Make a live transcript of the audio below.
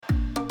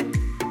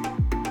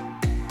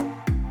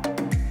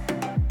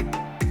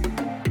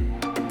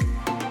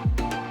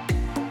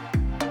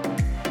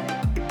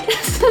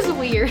is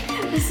weird.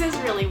 This is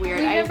really weird.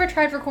 We've never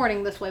tried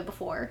recording this way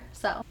before,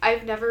 so.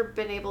 I've never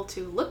been able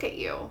to look at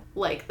you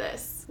like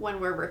this when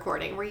we're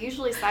recording. We're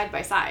usually side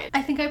by side.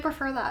 I think I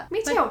prefer that.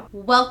 Me too. But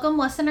welcome,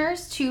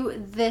 listeners, to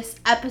this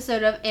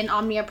episode of In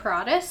Omnia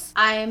Paratus.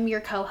 I am your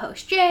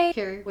co-host, Jay,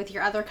 here with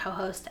your other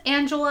co-host,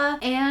 Angela,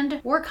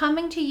 and we're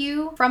coming to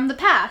you from the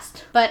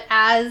past. But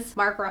as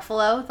Mark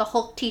Ruffalo, the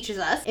Hulk, teaches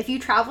us, if you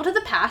travel to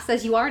the past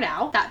as you are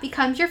now, that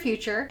becomes your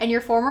future, and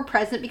your former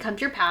present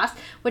becomes your past,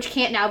 which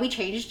can't now be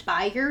changed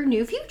by your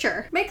new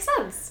future. Makes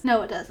sense.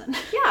 No, it doesn't.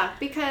 Yeah,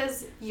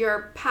 because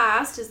your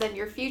past is then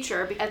your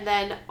future, and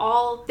then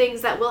all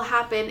things that will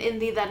happen in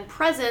the then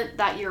present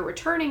that you're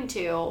returning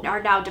to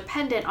are now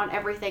dependent on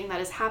everything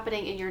that is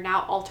happening in your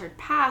now altered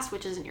past,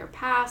 which isn't your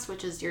past,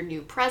 which is your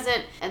new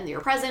present, and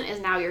your present is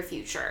now your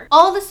future.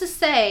 All this to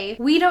say,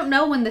 we don't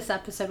know when this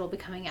episode will be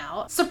coming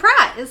out.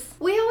 Surprise!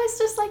 We always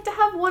just like to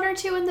have one or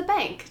two in the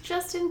bank,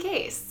 just in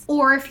case.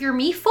 Or if you're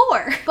me,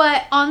 4.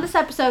 But on this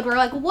episode, we're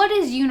like, what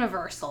is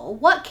universal?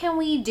 What can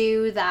we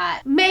do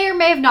that may or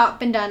may have not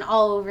been done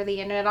all over the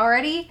internet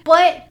already?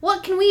 But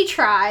what can we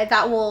try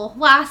that will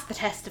last the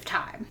test of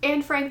time?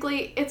 And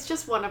frankly, it's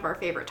just one of our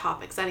favorite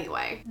topics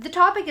anyway. The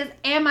topic is,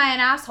 am I an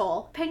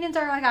asshole? Opinions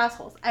are like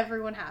assholes.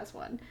 Everyone has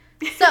one.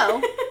 So,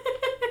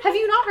 have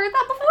you not heard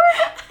that before?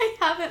 I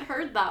haven't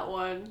heard that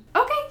one.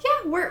 Okay,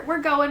 yeah,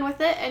 we're going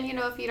with it. And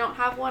if you don't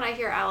have one, I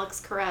hear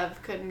Alex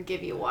Karev couldn't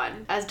give you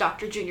one as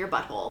Dr. Junior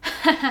Butthole.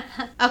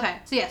 Okay,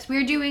 so yes,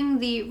 we're doing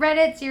the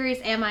Reddit series,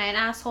 Am I an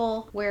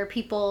Asshole? Where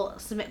people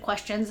submit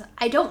questions.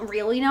 I don't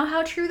really know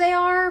how true they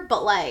are,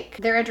 but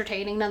they're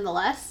entertaining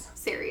nonetheless.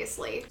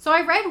 Seriously. So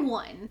I read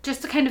one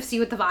just to kind of see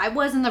what the vibe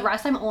was, and the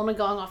rest I'm only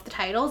going off the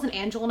titles, and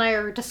Angela and I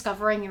are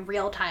discovering in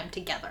real time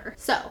together.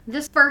 So,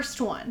 this first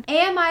one.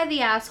 Am I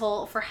the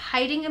asshole for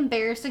hiding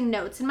embarrassing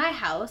notes in my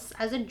house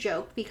as a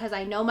joke because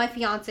I know my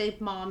fiance's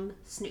mom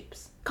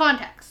snoops?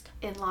 Context.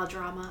 In-law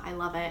drama. I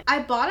love it. I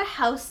bought a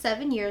house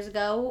 7 years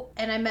ago,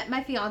 and I met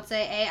my fiance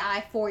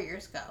AI 4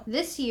 years ago.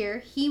 This year,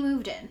 he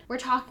moved in. We're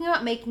talking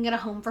about making it a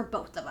home for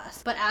both of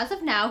us, but as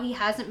of now, he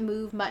hasn't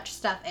moved much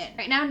stuff in.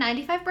 Right now,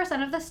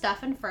 95% of the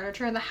stuff and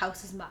furniture in the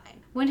house is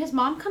mine. When his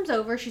mom comes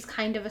over, she's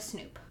kind of a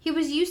snoop. He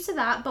was used to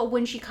that, but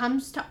when she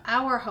comes to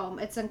our home,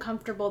 it's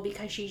uncomfortable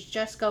because she's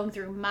just going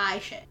through my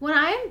shit. When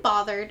I am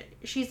bothered,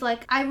 she's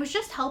like, I was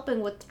just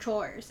helping with the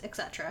chores,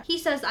 etc. He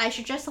says I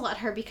should just let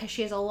her because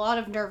she has a lot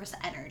of nervous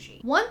energy.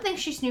 One thing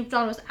she snooped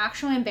on was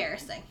actually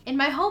embarrassing. In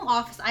my home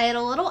office, I had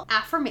a little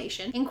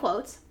affirmation, in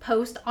quotes,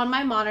 post on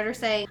my monitor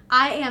saying,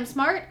 I am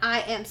smart,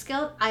 I am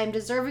skilled, I am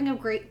deserving of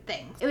great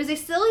things. It was a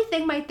silly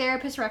thing my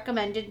therapist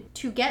recommended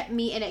to get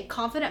me in a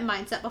confident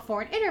mindset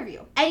before an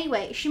interview.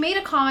 Anyway, she made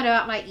a comment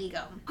about my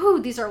ego.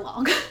 Whew, these are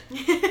long.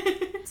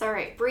 It's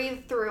alright,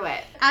 breathe through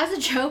it. As a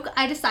joke,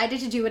 I decided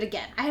to do it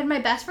again. I had my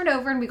best friend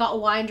over and we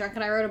got wine drunk,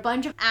 and I wrote a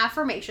bunch of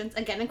affirmations,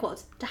 again in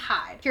quotes, to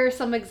hide. Here are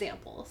some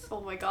examples.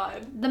 Oh my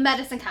god. The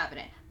medicine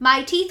cabinet.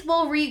 My teeth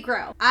will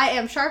regrow. I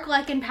am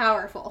shark-like and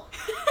powerful.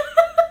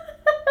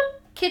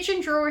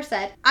 Kitchen drawer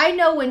said, I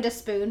know when to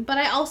spoon, but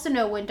I also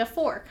know when to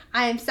fork.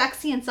 I am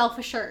sexy and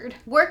self-assured.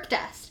 Work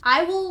desk.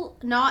 I will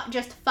not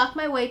just fuck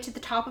my way to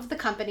the top of the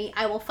company,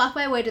 I will fuck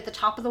my way to the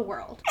top of the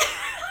world.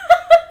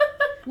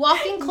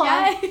 Walk-in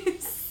closet.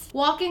 Yes.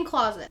 Walk-in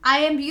closet. I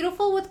am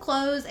beautiful with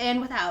clothes and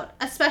without,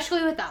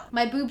 especially without.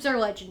 My boobs are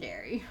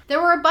legendary.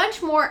 There were a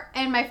bunch more,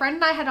 and my friend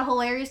and I had a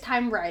hilarious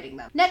time writing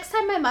them. Next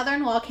time my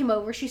mother-in-law came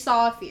over, she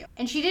saw a few,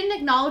 and she didn't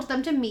acknowledge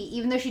them to me,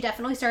 even though she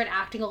definitely started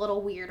acting a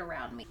little weird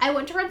around me. I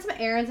went to run some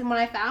errands, and when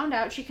I found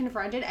out, she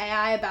confronted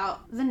AI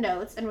about the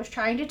notes and was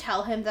trying to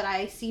tell him that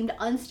I seemed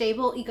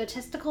unstable,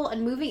 egotistical,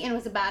 and moving in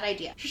was a bad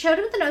idea. She showed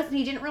him the notes, and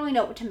he didn't really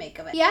know what to make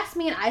of it. He asked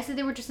me, and I said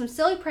they were just some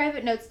silly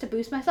private notes to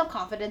boost my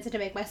self-confidence and to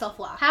make myself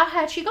laugh. How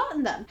had she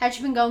gotten them? Had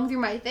she been going through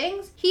my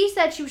things? He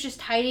said she was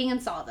just hiding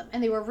and saw them,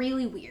 and they were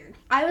really weird.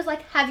 I was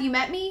like, have you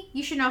met me?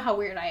 You should know how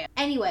weird I am.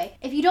 Anyway,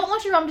 if you don't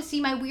want your mom to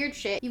see my weird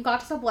shit, you've got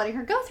to stop letting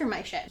her go through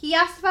my shit. He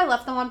asked if I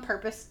left them on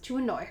purpose to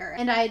annoy her,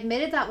 and I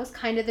admitted that was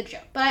kind of the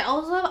joke. But I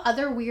also have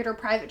other weird or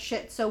private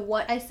shit, so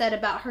what I said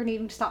about her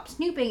needing to stop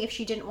snooping if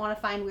she didn't want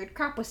to find weird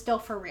crap was still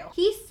for real.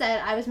 He said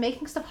I was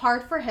making stuff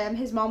hard for him,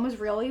 his mom was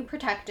really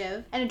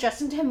protective, and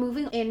adjusting to him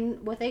moving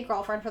in with a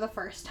girlfriend for the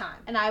first time.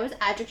 And I was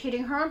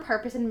agitating her on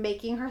purpose and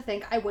making her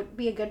think I wouldn't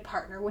be a good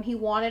partner when he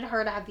wanted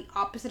her to have the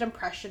opposite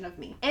impression of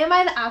me. Am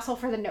I the asshole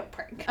for the note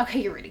prank? Okay,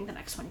 you're reading the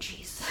next one.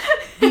 Jeez.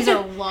 These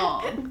are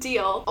long.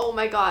 Deal. Oh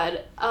my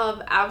god.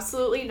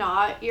 Absolutely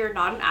not. You're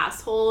not an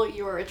asshole.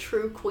 You're a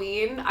true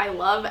queen. I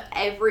love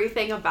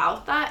everything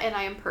about that, and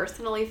I am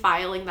personally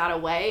filing that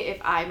away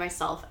if I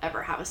myself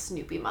ever have a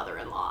snoopy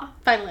mother-in-law.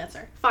 Final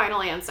answer.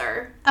 Final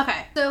answer.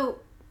 Okay, so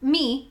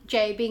me,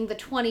 Jay, being the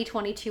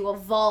 2022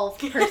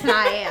 evolved person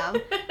I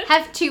am,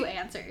 have 2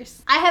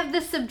 answers. I have the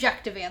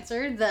subjective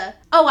answer, the,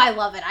 oh, I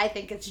love it, I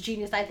think it's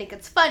genius, I think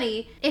it's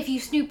funny. If you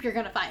snoop, you're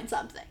gonna find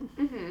something.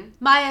 Mm-hmm.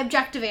 My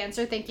objective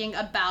answer, thinking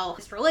about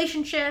this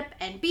relationship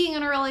and being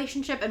in a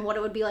relationship and what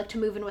it would be like to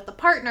move in with a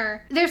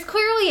partner, there's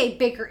clearly a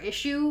bigger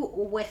issue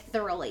with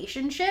the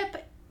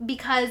relationship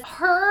because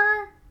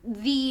her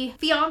the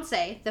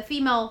fiance, the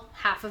female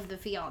half of the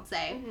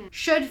fiance,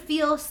 should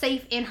feel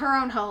safe in her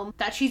own home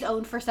that she's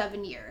owned for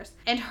 7 years.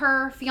 And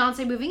her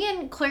fiance moving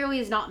in clearly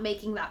is not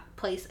making that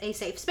place a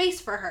safe space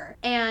for her.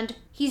 And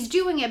he's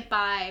doing it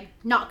by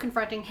not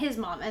confronting his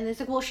mom. And it's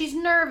like, well, she's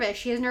nervous.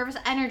 She has nervous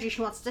energy.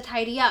 She wants to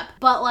tidy up.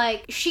 But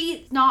like,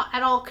 she's not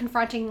at all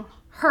confronting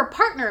her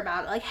partner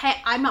about it. Like, hey,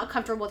 I'm not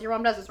comfortable with your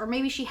mom does this. Or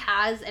maybe she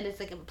has and it's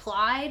like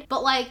implied.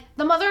 But like,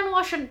 the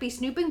mother-in-law shouldn't be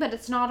snooping, but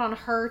it's not on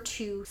her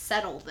to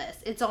settle this.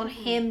 It's on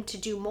him to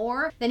do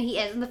more than he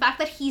is. And the fact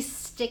that he's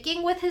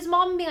sticking with his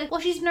mom and being like, well,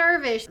 she's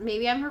nervous,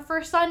 maybe I'm her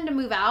first son to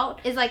move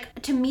out, is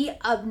like, to me,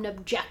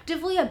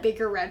 objectively a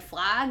bigger red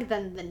flag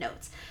than the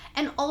notes.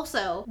 And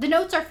also, the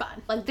notes are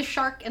fun. Like the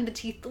shark and the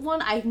teeth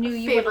one, I knew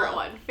you would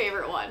love.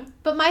 Favorite one.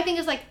 But my thing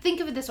is like, think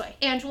of it this way.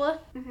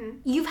 Angela,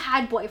 you've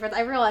had boyfriends.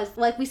 I realized,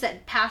 like we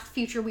said, past,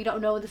 future, we don't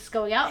know this is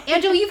going out.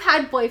 Angela, you've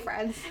had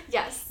boyfriends.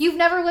 Yes. You've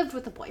never lived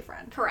with a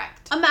boyfriend.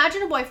 Correct.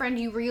 Imagine a boyfriend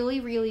you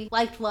really, really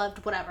liked,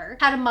 loved, whatever,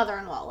 had a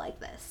mother-in-law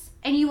like this.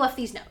 And you left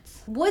these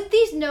notes. Would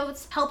these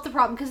notes help the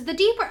problem? Because the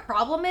deeper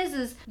problem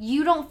is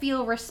you don't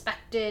feel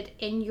respected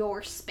in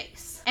your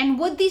space. And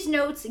would these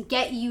notes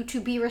get you to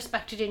be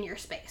respected in your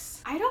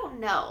space? I don't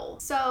know.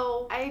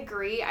 So I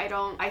agree.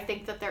 I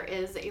think that there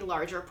is a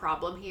larger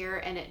problem here,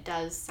 and it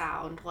does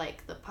sound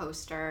like the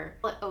poster,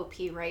 like OP,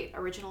 right?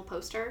 Original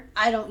poster.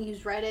 I don't use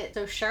Reddit,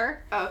 so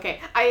sure. Oh,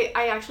 okay.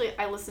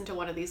 I listened to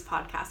one of these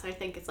podcasts, and I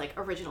think it's like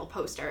original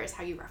poster is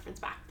how you reference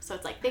back. So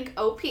it's like, I think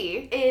OP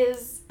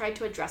is tried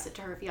to address it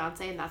to her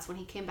fiance, and that's when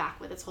he came back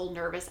with its whole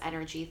nervous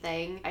energy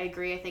thing. I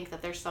agree. I think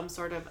that there's some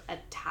sort of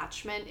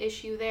attachment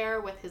issue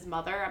there with his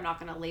mother. I'm not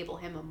going to label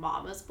him a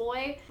mama's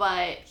boy,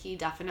 but he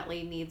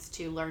definitely needs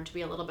to learn to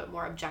be a little bit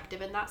more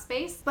objective in that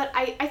space. But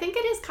I think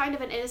it is kind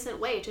of an innocent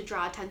way to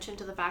draw attention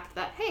to the fact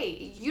that,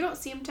 hey, you don't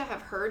seem to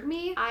have heard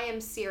me. I am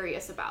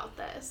serious about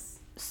this.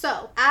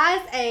 So,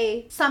 as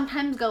a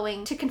sometimes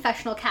going to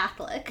confessional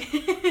Catholic,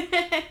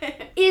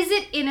 is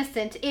it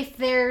innocent if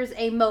there's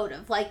a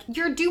motive? Like,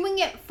 you're doing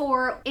it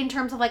in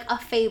terms of like a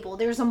fable.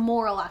 There's a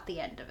moral at the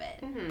end of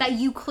it that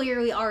you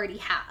clearly already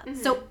have.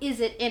 So,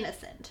 is it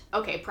innocent?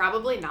 Okay,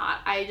 probably not.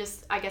 I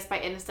guess by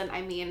innocent,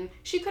 I mean,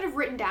 she could have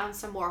written down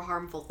some more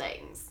harmful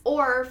things.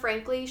 Or,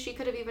 frankly, she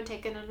could have even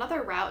taken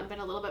another route and been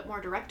a little bit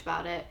more direct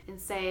about it and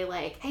say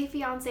like, hey,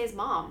 fiance's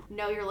mom,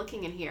 no, you're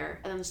looking in here.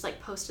 And then just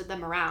like posted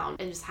them around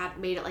and just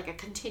made it like a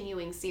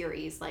continuing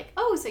series. Like,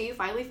 oh, so you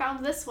finally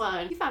found this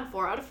one. You found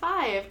 4 out of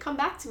 5. Come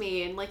back to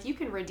me and like you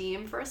can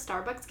redeem for a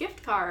Starbucks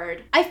gift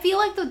card. I feel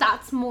like though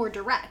that's more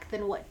direct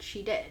than what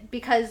she did,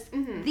 because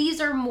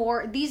these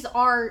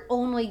are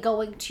only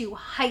going to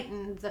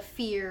heighten the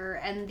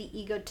fear and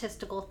the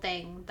egotistical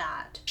thing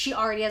that she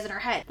already has in her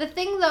head. The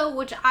thing though,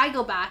 which I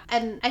go back,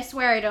 and I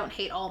swear I don't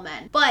hate all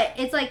men, but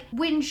it's like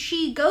when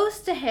she goes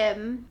to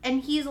him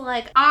and he's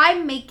like,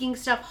 I'm making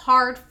stuff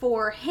hard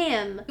for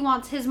him, he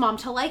wants his mom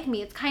to like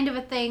me. It's kind of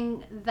a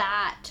thing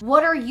that,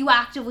 what are you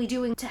actively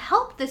doing to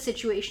help this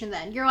situation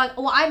then? You're like,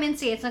 well, I'm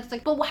insane. It's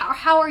like, but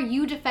how are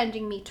you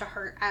defending me to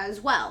her as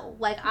well?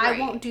 Like, I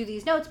won't do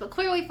these notes, but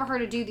clearly for her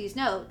to do these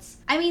notes,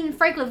 I mean,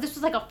 frankly, if this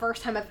was like a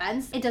first time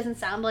offense, it doesn't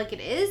sound like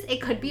it is.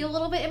 It could be a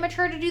little bit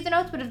immature to do the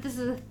notes, but if this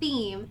is a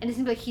theme and it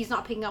seems like he's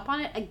not picking up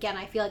on it, again,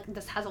 I feel like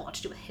this has a lot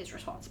to do with his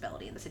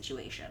responsibility in the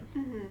situation.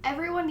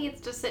 Everyone needs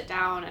to sit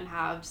down and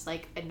have just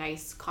like a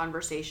nice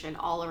conversation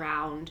all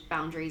around.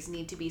 Boundaries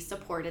need to be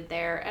supported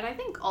there. And I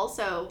think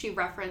also she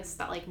referenced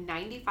that like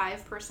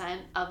 95%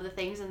 of the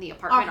things in the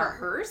apartment are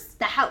hers.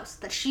 The house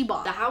that she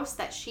bought. The house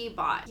that she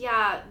bought.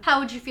 Yeah. How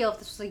would you feel if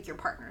this was like your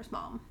partner's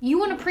mom? You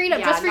want a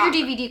prenup just for your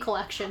DVD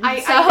collection.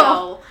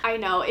 I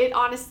know. It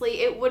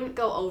honestly, it wouldn't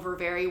go over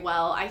very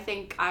well. I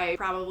think I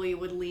probably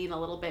would lean a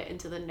little bit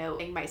into the note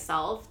thing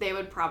myself. They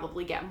would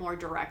probably get more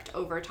direct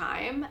over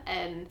time.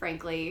 And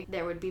frankly,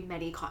 there would be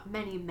many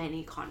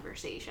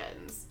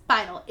conversations.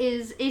 Final.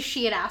 Is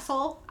she an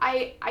asshole?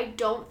 I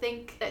don't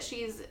think that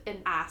she's an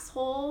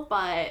asshole,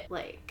 but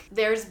like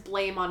there's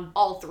blame on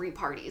all 3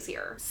 parties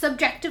here.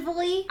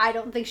 Subjectively, I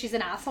don't think she's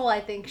an asshole. I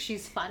think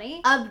she's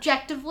funny.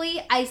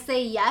 Objectively, I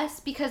say yes,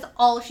 because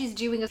all she's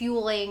doing is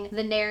fueling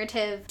the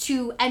narrative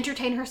to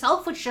entertain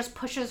herself, which just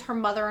pushes her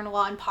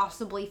mother-in-law and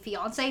possibly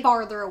fiance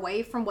farther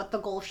away from what the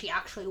goal she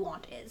actually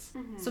wants is.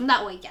 So in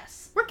that way,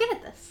 yes. We're good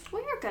at this. We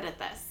are good at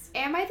this.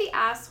 Am I the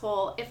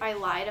asshole if I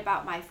lied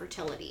about my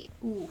fertility?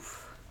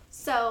 Oof.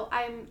 So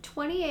I'm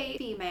 28,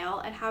 female,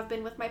 and have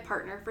been with my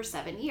partner for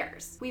 7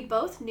 years. We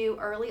both knew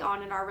early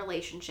on in our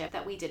relationship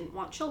that we didn't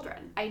want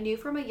children. I knew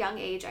from a young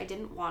age I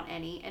didn't want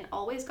any and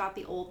always got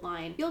the old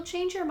line, you'll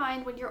change your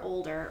mind when you're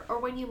older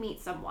or when you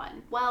meet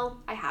someone. Well,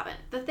 I haven't.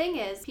 The thing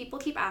is, people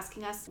keep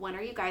asking us, when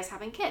are you guys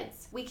having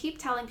kids? We keep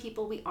telling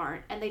people we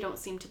aren't and they don't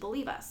seem to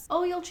believe us.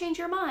 Oh, you'll change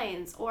your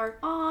minds, or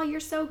oh,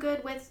 you're so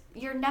good with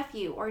your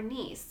nephew or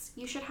niece.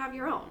 You should have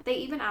your own. They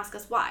even ask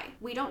us why.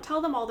 We don't tell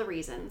them all the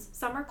reasons.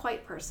 Some are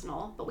quite personal.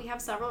 personal, but we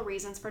have several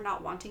reasons for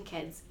not wanting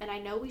kids, and I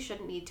know we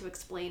shouldn't need to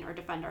explain or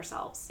defend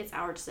ourselves. It's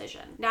our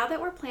decision. Now that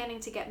we're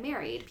planning to get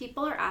married,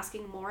 people are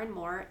asking more and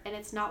more, and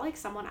it's not like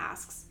someone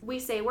asks. We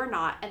say we're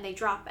not, and they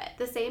drop it.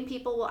 The same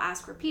people will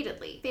ask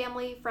repeatedly.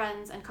 Family,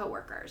 friends, and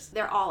coworkers.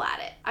 They're all at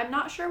it. I'm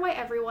not sure why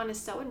everyone is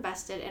so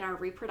invested in our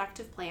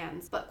reproductive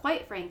plans, but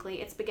quite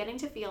frankly, it's beginning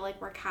to feel like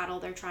we're cattle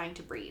they're trying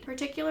to breed,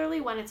 particularly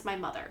when it's my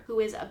mother,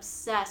 who is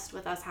obsessed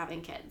with us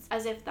having kids,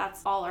 as if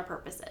that's all our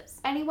purpose is.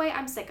 Anyway,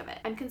 I'm sick of it.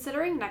 I'm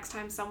considering next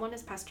time someone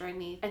is pestering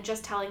me and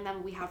just telling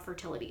them we have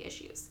fertility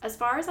issues. As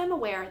far as I'm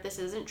aware, this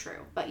isn't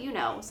true, but you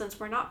know, since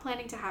we're not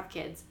planning to have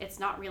kids, it's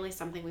not really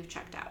something we've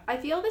checked out. I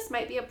feel this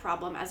might be a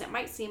problem, as it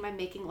might seem I'm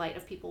making light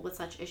of people with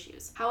such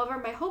issues. However,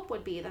 my hope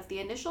would be that the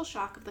initial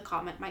shock of the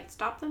comment might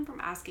stop them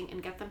from asking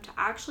and get them to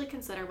actually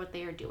consider what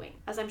they are doing,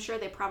 as I'm sure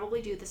they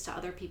probably do this to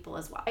other people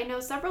as well. I know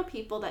several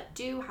people that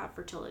do have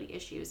fertility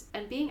issues,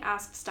 and being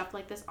asked stuff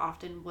like this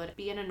often would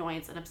be an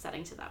annoyance and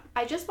upsetting to them.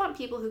 I just want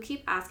people who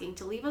keep asking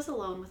to leave us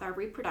alone with our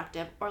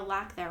reproductive, or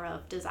lack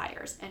thereof,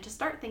 desires, and to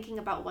start thinking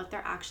about what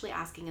they're actually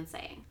asking and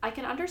saying. I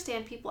can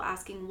understand people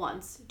asking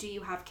once, do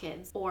you have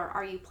kids, or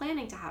are you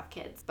planning to have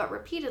kids, but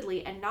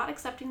repeatedly and not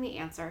accepting the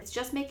answer, it's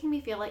just making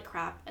me feel like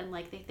crap and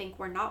like they think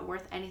we're not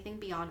worth anything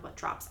beyond what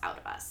drops out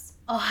of us.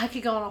 Oh, I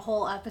could go on a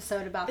whole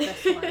episode about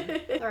this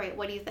one. All right,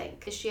 what do you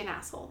think? Is she an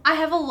asshole? I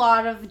have a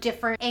lot of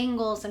different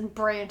angles and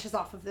branches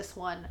off of this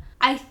one.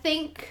 I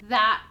think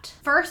that,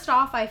 first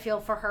off, I feel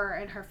for her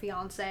and her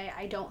fiance.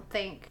 I don't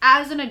think,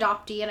 as an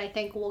adoptee, and I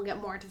think we'll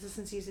get more into this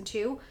in season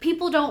 2,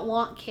 people don't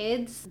want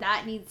kids.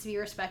 That needs to be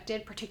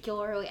respected,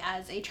 particularly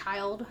as a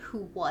child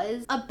who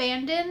was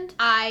abandoned.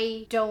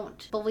 I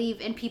don't believe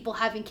in people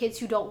having kids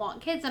who don't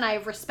want kids, and I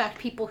respect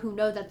people who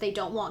know that they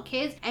don't want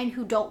kids and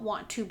who don't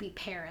want to be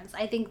parents.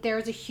 I think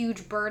there's a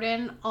huge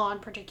burden on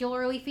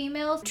particularly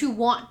females to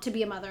want to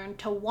be a mother and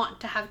to want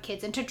to have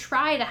kids and to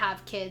try to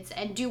have kids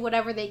and do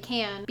whatever they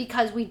can,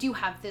 because we do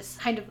have this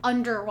kind of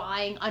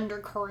underlying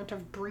undercurrent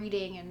of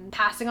breeding and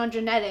passing on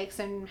genetics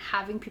and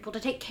having people to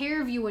take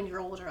care of you when you're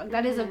older. Like,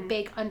 that is a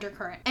big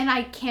undercurrent. And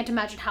I can't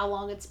imagine how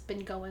long it's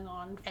been going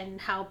on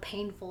and how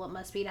painful it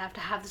must be to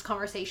have this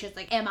conversation. It's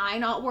like, am I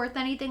not worth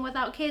anything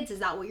without kids? Is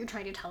that what you're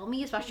trying to tell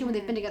me? Especially when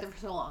they've been together for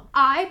so long.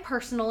 I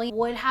personally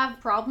would have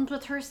problems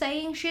with her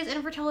saying she has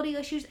infertility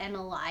issues and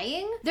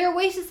lying. There are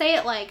ways to say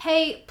it, like,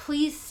 hey,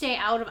 please stay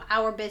out of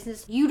our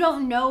business. You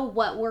don't know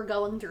what we're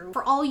going through.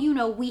 For all you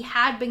know, we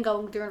had been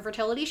going through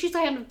infertility issues.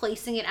 I am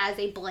placing it as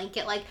a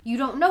blanket, like, you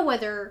don't know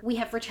whether we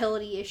have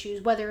fertility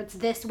issues, whether it's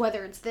this,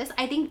 whether it's this.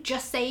 I think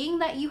just saying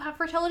that you have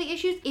fertility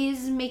issues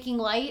is making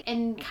light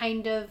and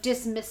kind of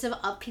dismissive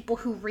of people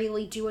who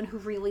really do and who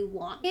really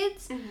want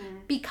kids,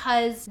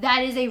 because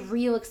that is a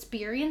real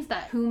experience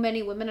that who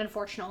many women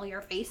unfortunately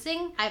are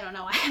facing. I don't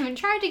know. I haven't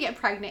tried to get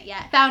pregnant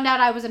yet. Found out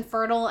I was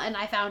infertile, and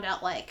I found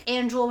out, like,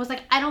 Angela was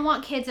like, I don't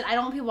want kids and I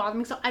don't want people bothering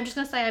me, so I'm just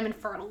gonna say I'm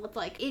infertile. It's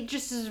like, it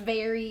just is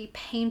very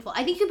painful.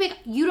 I think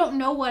you don't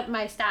know what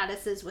my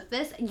status is with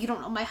this, and you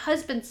don't know my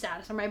husband's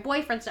status or my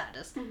boyfriend's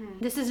status.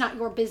 This is not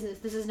your business.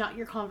 This is not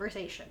your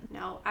conversation.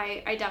 No,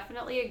 I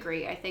definitely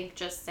agree. I think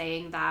just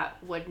saying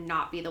that would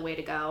not be the way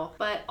to go.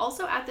 But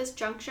also at this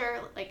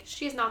juncture, like,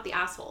 she's not the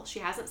asshole. She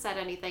hasn't said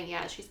anything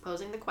yet. She's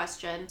posing the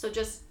question. So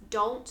just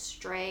don't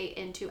stray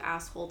into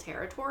asshole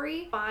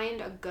territory.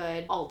 Find a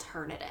good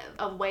alternative,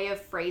 a way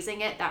of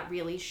phrasing it that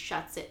really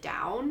shuts it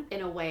down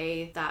in a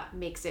way that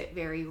makes it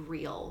very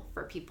real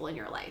for people in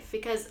your life.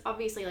 Because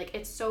obviously, like,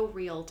 it's so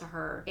real to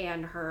her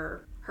and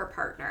her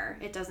partner.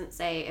 It doesn't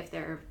say if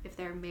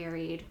they're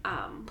married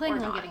Planning or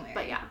on not, getting married.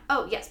 but yeah.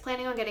 Oh yes,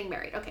 planning on getting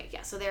married. Okay,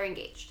 yeah, so they're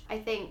engaged. I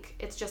think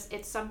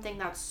it's something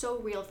that's so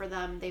real for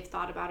them. They've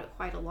thought about it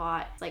quite a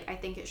lot. Like, I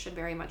think it should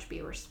very much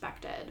be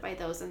respected by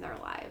those in their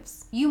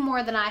lives. You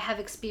more than I have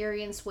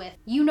experience with,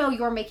 you know,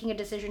 you're making a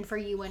decision for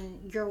you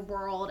and your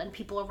world, and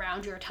people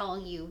around you are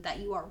telling you that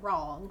you are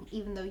wrong,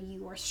 even though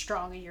you are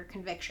strong in your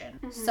conviction.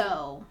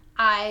 So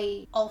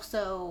I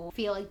also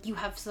feel like you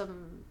have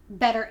some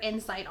better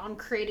insight on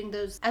creating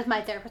those, as my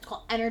therapist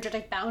called,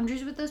 energetic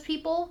boundaries with those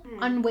people,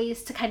 on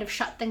ways to kind of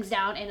shut things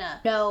down in a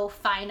no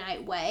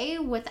finite way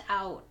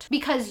without,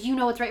 because you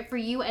know what's right for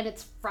you, and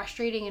it's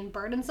frustrating and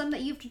burdensome that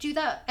you have to do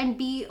that and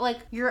be like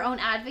your own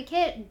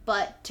advocate,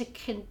 but to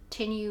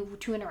continue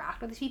to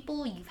interact with these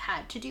people, you've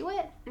had to do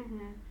it.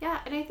 Yeah,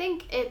 and I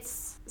think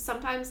it's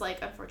sometimes,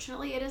 like,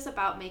 unfortunately, it is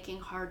about making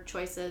hard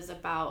choices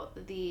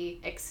about the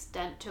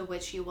extent to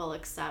which you will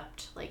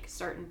accept, like,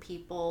 certain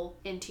people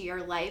into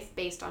your life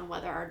based on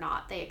whether or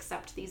not they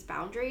accept these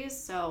boundaries.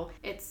 So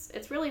it's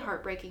really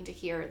heartbreaking to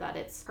hear that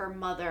it's her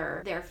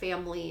mother, their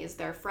families,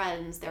 their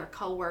friends, their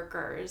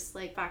coworkers,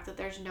 like, the fact that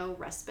there's no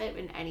respite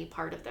in any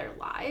part of their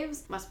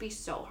lives must be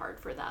so hard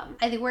for them.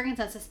 I think we're in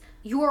consensus.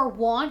 Your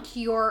want,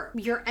 your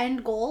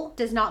end goal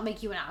does not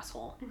make you an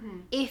asshole.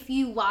 If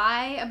you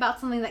lie about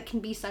something that can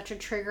be such a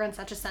trigger trigger and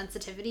such a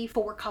sensitivity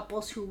for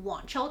couples who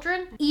want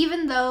children.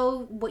 Even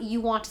though what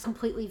you want is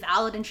completely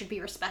valid and should be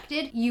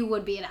respected, you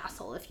would be an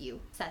asshole if you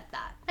said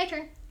that. My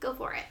turn. Go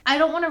for it. I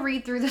don't want to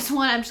read through this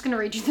one. I'm just going to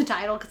read you the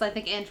title because I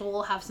think Angela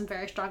will have some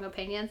very strong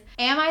opinions.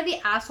 Am I the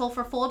asshole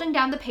for folding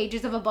down the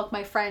pages of a book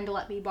my friend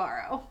let me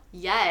borrow?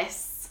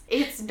 Yes.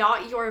 It's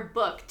not your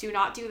book. Do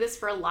not do this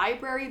for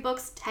library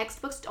books,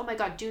 textbooks. Oh my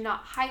God, do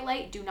not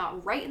highlight, do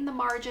not write in the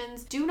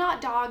margins, do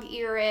not dog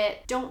ear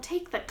it. Don't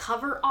take the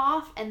cover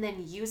off and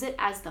then use it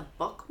as the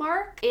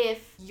bookmark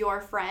if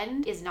your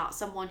friend is not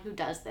someone who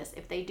does this.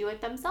 If they do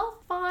it themselves,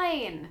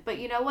 fine. But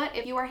you know what?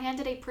 If you are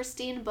handed a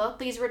pristine book,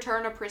 please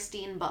return a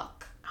pristine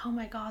book. Oh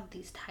my God,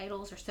 these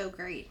titles are so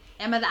great.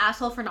 Am I the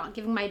asshole for not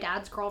giving my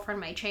dad's girlfriend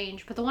my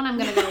change? But the one I'm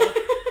going to go with.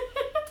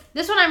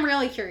 This one I'm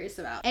really curious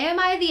about. Am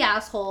I the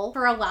asshole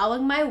for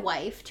allowing my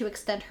wife to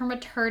extend her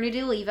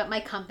maternity leave at my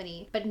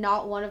company, but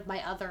not one of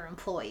my other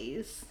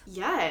employees?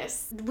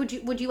 Yes. Would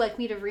you like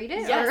me to read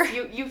it? Yes,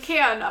 or? you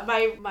can.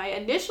 My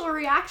initial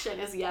reaction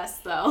is yes,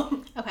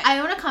 though. Okay. I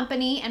own a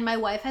company and my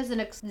wife has an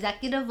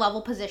executive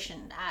level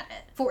position at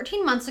it.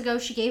 14 months ago,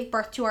 she gave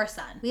birth to our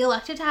son. We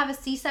elected to have a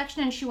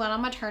C-section and she went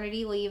on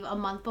maternity leave a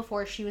month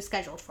before she was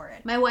scheduled for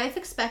it. My wife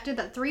expected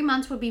that 3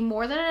 months would be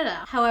more than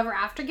enough. However,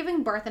 after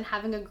giving birth and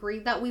having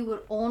agreed that we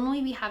would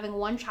only be having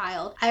one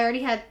child, I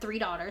already had 3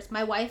 daughters.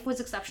 My wife was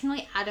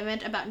exceptionally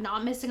adamant about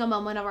not missing a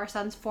moment of our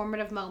son's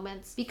formative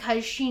moments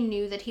because she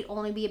knew that he'd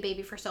only be a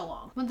baby for so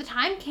long. When the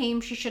time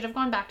came, she should have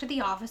gone back to the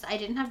office. I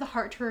didn't have the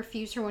heart to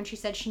refuse her when she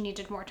said she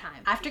needed more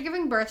time. After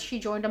giving birth, she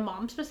joined a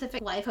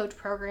mom-specific life coach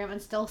program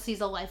and still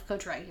sees a life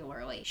coach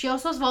regularly. She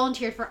also has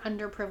volunteered for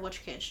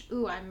underprivileged kids.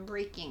 Ooh, I'm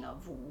reeking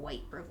of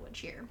white privilege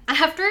here.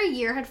 After a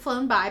year had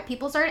flown by,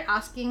 people started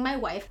asking my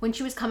wife when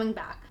she was coming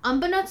back.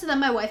 Unbeknownst to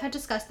them, my wife had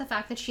discussed the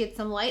fact that she had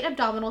some light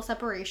abdominal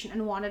separation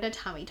and wanted a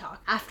tummy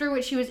tuck, after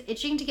which she was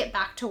itching to get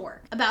back to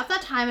work. About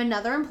that time,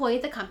 another employee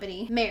at the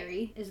company,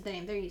 Mary is the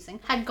name they're using,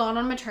 had gone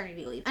on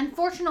maternity leave.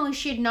 Unfortunately,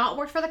 she had not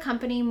worked for the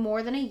company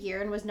more than a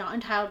year and was not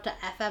entitled to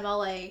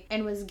FMLA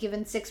and was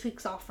given 6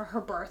 weeks off for her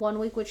birth, 1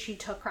 week which she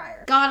took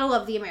prior. Gotta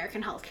love the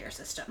American healthcare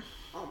system.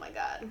 Oh my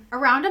God.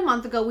 Around a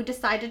month ago, we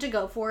decided to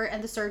go for it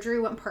and the surgery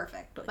went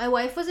perfect. My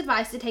wife was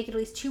advised to take at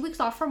least 2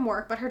 weeks off from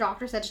work, but her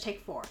doctor said to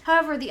take 4.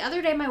 However, the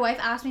other day my wife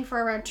asked me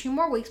for around 2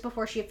 more weeks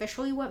before she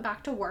officially went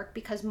back to work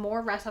because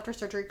more rest after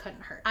surgery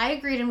couldn't hurt. I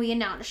agreed and we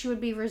announced she would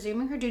be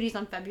resuming her duties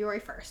on February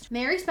 1st.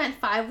 Mary spent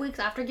 5 weeks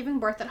after giving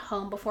birth at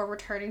home before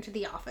returning to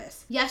the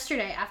office.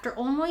 Yesterday, after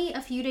only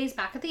a few days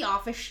back at the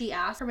office, she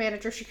asked her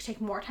manager if she could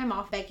take more time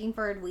off, begging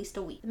for at least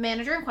a week. The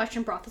manager in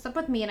question brought this up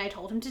with me and I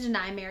told him to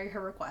deny Mary her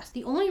request.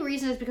 The only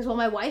reason is because while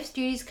my wife's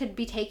duties could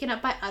be taken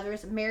up by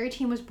others, Mary's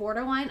team was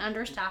borderline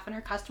understaffed and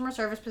her customer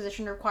service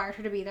position required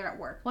her to be there at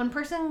work. One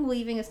person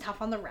leaving is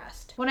tough on the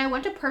rest. When I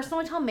went to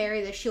personally tell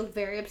Mary this, she looked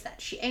very upset.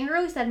 She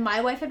angrily said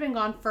my wife had been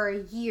gone for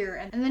a year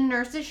and the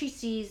nurses she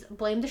sees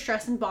blame the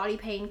stress and body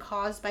pain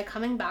caused by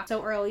coming back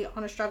so early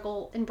on a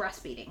struggle in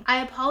breastfeeding.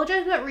 I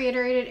apologized but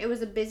reiterated it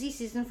was a busy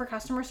season for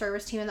customer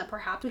service team and that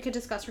perhaps we could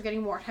discuss her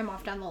getting more time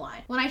off down the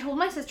line. When I told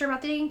my sister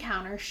about the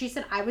encounter, she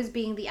said I was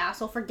being the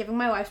asshole for giving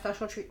my wife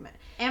special treatment.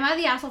 Am I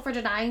the asshole for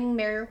denying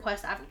Mary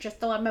request after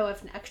just allowed my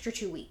wife an extra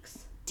 2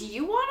 weeks? Do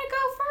you want to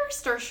go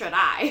first or should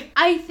I?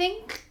 I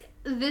think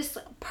this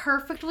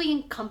perfectly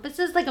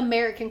encompasses like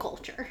American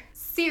culture.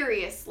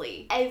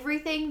 Seriously,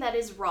 everything that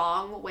is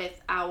wrong with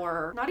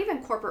our, not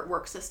even corporate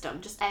work system,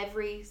 just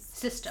every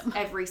system.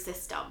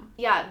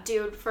 Yeah,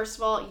 dude, first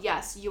of all,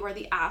 yes, you are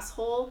the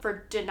asshole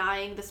for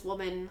denying this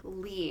woman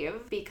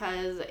leave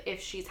because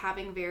if she's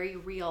having very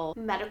real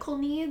medical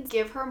needs,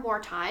 give her more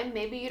time.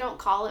 Maybe you don't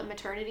call it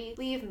maternity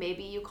leave.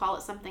 Maybe you call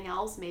it something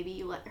else. Maybe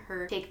you let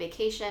her take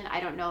vacation.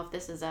 I don't know if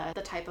this is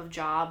the type of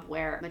job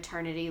where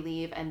maternity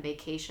leave and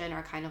vacation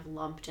are kind of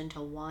lumped into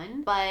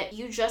one, but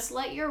you just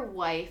let your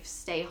wife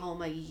stay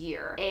home a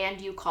year and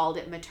you called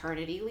it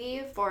maternity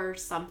leave for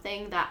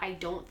something that I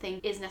don't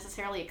think is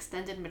necessarily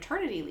extended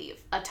maternity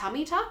leave. A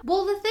tummy tuck?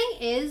 Well, the thing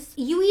is,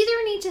 you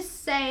either need to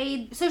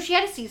say, so she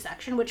had a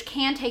C-section, which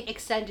can take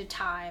extended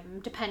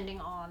time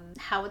depending on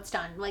how it's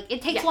done. Like,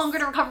 it takes longer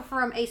to recover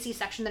from a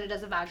C-section than it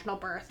does a vaginal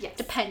birth,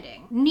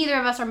 depending. Neither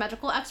of us are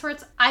medical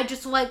experts. I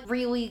just,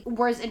 really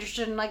was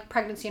interested in,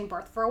 pregnancy and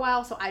birth for a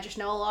while, so I just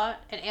know a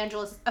lot, and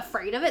Angela's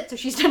afraid of it, so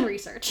she's done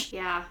research.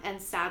 Yeah,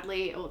 and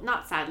sadly, well,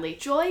 not sadly,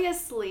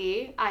 joyously,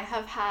 I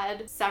have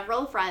had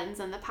several friends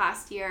in the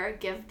past year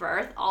give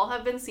birth. All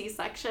have been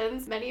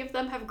C-sections. Many of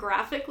them have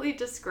graphically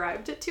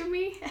described it to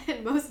me,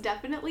 and most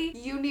definitely,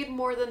 you need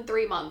more than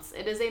 3 months.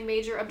 It is a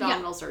major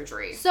abdominal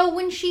surgery. So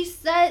when he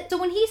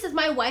says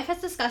my wife has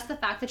discussed the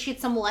fact that she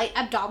had some light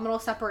abdominal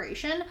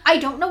separation, I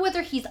don't know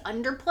whether he's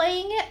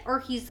underplaying it or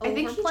he's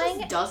overplaying it. I think he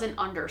just doesn't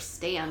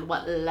understand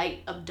what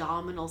light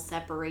abdominal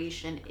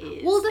separation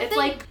is. Well, it's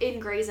like in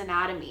Grey's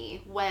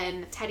Anatomy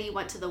when Teddy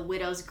went to the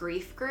widow's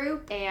grief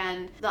group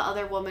and the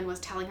other woman was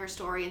telling her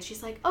story and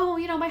she's like, oh,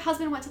 you know, my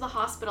husband went to the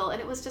hospital and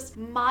it was just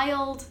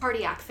mild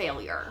cardiac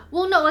failure.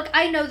 Well, no, like,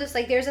 I know this,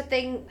 like, there's a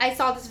thing, I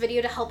saw this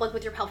video to help, like,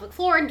 with your pelvic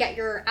floor and get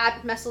your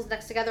ab muscles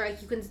next together.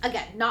 Like, you can,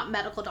 again, not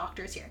medical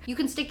doctors here. You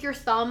can stick your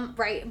thumb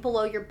right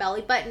below your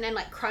belly button and,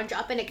 like, crunch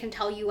up, and it can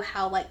tell you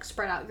how, like,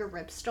 spread out your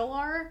ribs still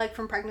are, like,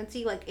 from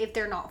pregnancy. Like, if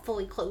they're not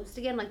fully closed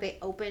again, like, they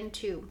open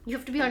to, you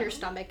have to be on your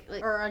stomach,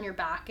 like, or on your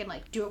back and,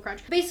 like, do a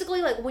crunch.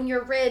 Basically, like, when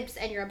your ribs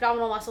and your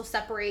abdominal muscles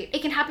separate,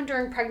 it can happen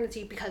during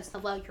pregnancy because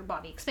of how your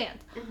body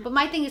expands. But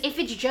my thing is, if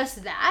it's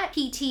just that,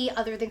 PT,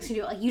 other things can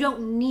do it. Like, you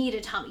don't need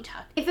a tummy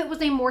tuck. If it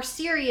was a more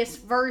serious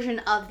version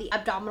of the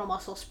abdominal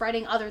muscle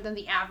spreading other than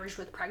the average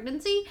with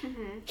pregnancy,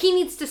 he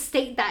needs to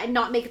state that and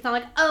not make it sound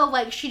like, oh,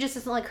 like, she just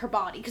doesn't like her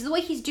body. Because the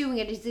way he's doing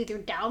it is either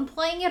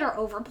downplaying it or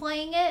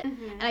overplaying it,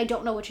 and I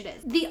don't know which it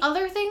is. The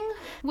other thing,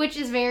 which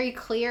is very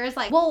clear, is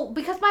like, well,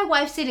 because my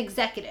wife's an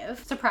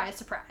executive, surprise,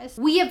 surprise,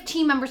 we have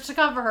team members to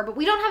cover her, but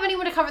we don't have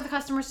anyone to cover the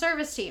customer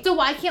service team. So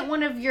why can't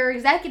one of your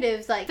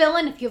executives, like, fill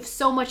in if you have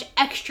so much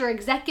extra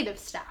executive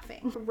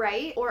staffing?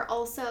 Right? Or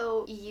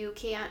also, you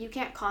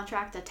can't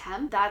contract a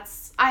temp.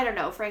 That's, I don't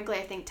know, frankly,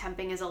 I think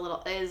temping is a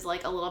little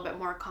bit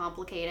more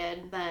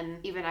complicated than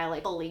even I,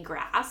 like, fully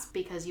grasp,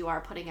 because you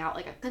are putting out,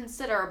 like, a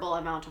considerable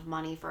amount of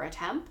money for a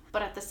temp.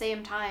 But at the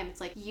same time,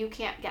 it's like, you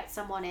can't get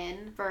someone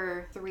in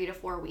for 3 to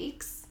 4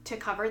 weeks to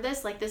cover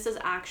this. Like, this is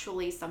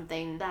actually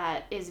something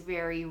that is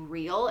very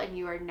real, and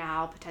you are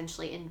now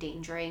potentially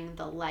endangering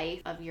the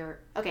life of your,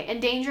 okay,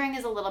 endangering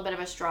is a little bit of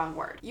a strong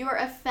word. You are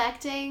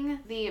affecting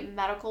the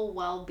medical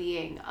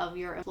well-being of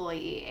your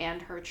employee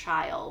and her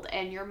child,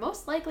 and you're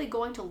most likely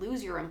going to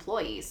lose your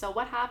employee. So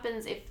what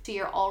happens if to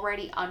your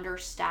already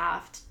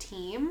understaffed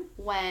team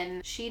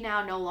when she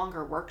now no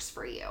longer works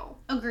for you?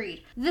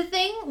 Agreed. The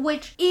thing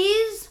which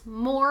is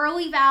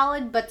morally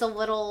valid, but it's a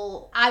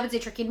little, I would say,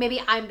 tricky,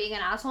 maybe I'm being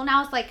an asshole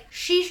now, is like,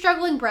 she's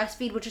struggling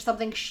breastfeed, which is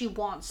something she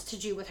wants to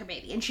do with her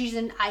baby.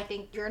 And I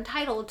think you're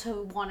entitled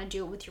to want to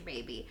do it with your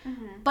baby.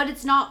 But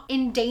it's not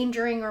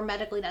endangering or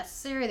medically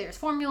necessary. There's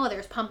formula,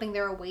 there's pumping,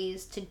 there are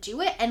ways to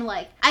do it. And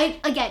like,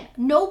 again,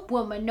 no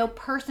woman, no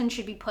person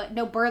should be put,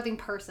 no birthing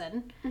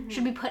person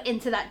should be put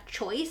into that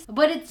choice.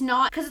 But it's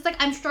not, because it's like,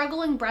 I'm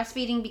struggling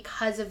breastfeeding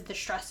because of the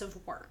stress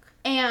of work.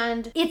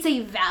 And it's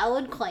a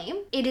valid claim.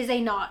 It is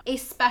not a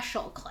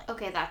special claim.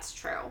 Okay, that's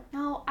true.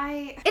 No,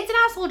 it's an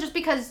asshole just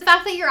because the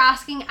fact that you're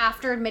asking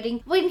after admitting,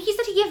 when he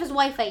said he gave his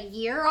wife a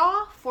year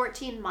off?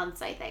 14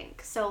 months, I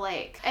think. So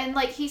like, and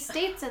like he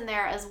states in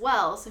there as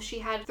well, so she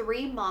had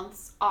 3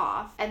 months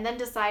off and then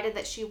decided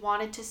that she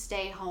wanted to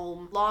stay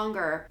home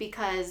longer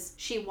because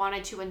she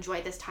wanted to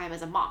enjoy this time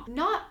as a mom.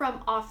 Not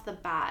from off the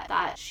bat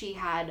that she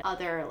had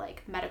other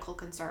like medical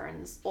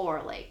concerns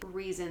or like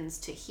reasons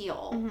to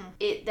heal.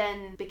 It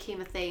then became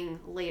a thing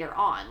later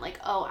on, like,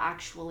 oh,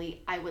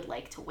 actually, I would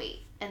like to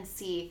wait and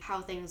see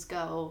how things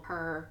go,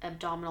 her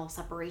abdominal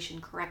separation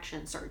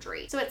correction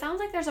surgery. So it sounds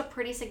like there's a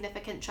pretty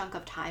significant chunk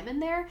of time in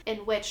there in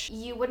which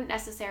you wouldn't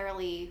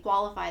necessarily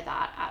qualify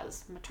that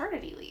as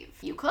maternity leave.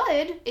 You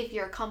could if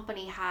your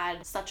company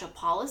had such a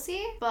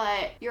policy,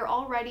 but you're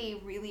already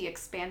really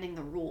expanding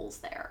the rules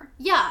there.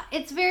 Yeah,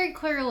 it's very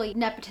clearly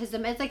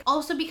nepotism. It's like,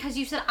 also because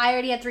you said I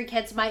already had 3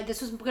 kids,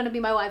 this was going to be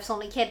my wife's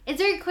only kid. It's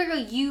very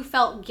clearly you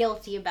felt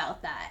guilty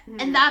about that.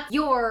 And that's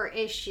your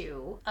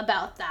issue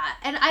about that.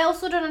 And I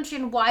also don't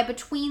understand why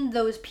between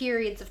those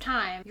periods of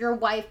time your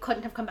wife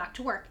couldn't have come back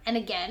to work. And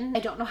again, I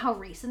don't know how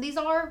recent these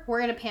are.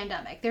 We're in a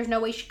pandemic. There's no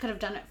way she could have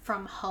done it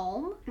from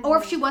home. Or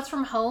if she was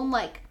from home,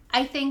 like,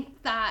 I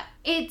think that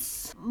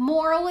it's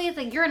morally, it's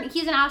like,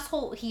 he's an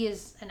asshole. He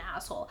is an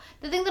asshole.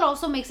 The thing that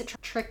also makes it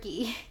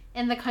tricky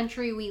in the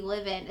country we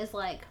live in is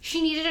like,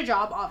 she needed a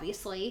job,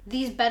 obviously.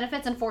 These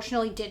benefits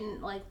unfortunately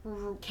didn't like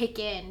kick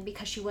in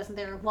because she wasn't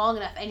there long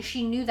enough, and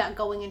she knew that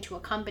going into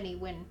a company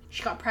when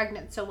she got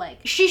pregnant. So like,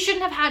 she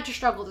shouldn't have had to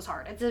struggle this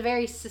hard. It's a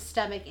very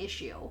systemic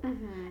issue.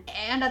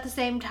 And at the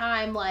same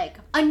time, like,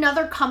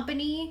 another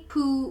company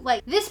who,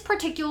 like, this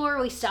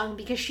particularly stung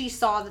because she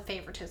saw the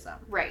favoritism.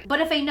 Right. But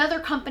if another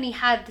company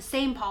had the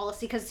same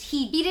policy, because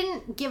he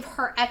didn't give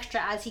her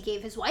extra as he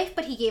gave his wife,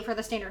 but he gave her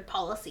the standard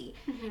policy.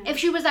 If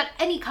she was at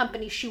any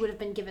company, she would have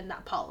been given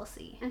that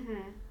policy.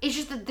 It's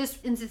just that this,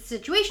 in this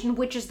situation,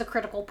 which is the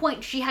critical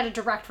point, she had a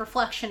direct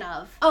reflection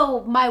of,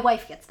 oh, my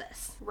wife gets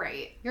this.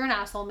 Right. You're an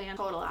asshole, man.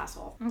 Total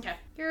asshole. Okay,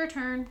 your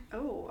turn.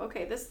 Oh,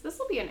 okay. This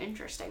will be an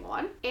interesting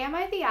one. Am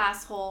I the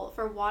asshole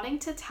for wanting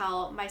to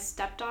tell my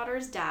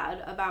stepdaughter's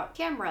dad about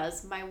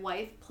cameras my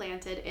wife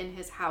planted in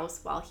his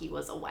house while he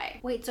was away?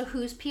 Wait, so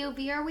whose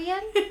POV are we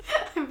in?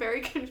 I'm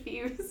very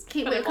confused.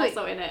 Okay, but I'm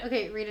also in it.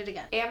 Okay, read it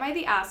again. Am I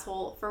the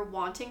asshole for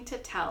wanting to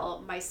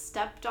tell my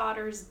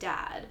stepdaughter's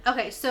dad?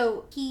 Okay,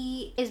 so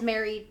he is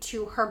married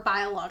to her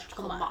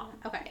biological mom.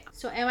 Okay,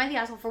 so am I the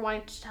asshole for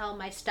wanting to tell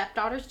my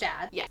stepdaughter's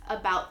dad? Yeah,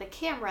 about the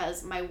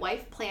cameras my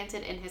wife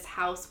planted in his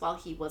house while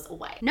he was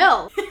away.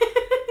 No.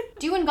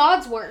 Doing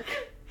God's work.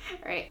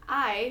 Right.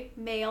 I,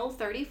 male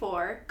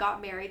 34,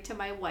 got married to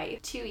my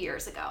wife 2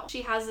 years ago.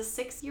 She has a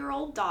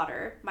 6-year-old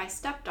daughter, my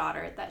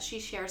stepdaughter, that she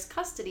shares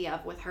custody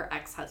of with her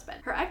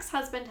ex-husband. Her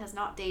ex-husband has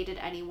not dated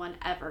anyone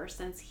ever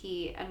since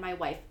he and my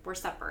wife were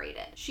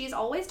separated. She's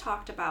always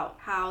talked about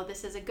how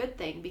this is a good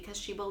thing because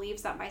she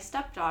believes that my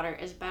stepdaughter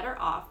is better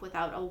off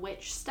without a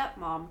witch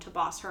stepmom to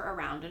boss her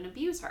around and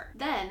abuse her.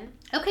 Then,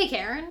 Okay,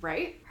 Karen.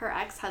 right, her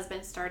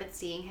ex-husband started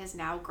seeing his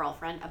now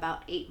girlfriend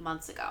about 8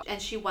 months ago,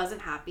 and she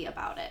wasn't happy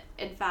about it.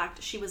 In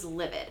fact, she was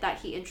livid that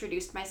he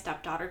introduced my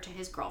stepdaughter to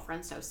his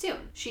girlfriend so soon.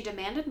 She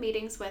demanded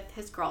meetings with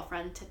his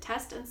girlfriend to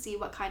test and see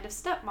what kind of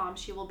stepmom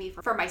she will be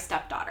for my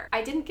stepdaughter.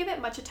 I didn't give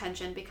it much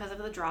attention because of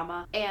the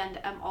drama, and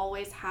am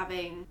always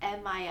having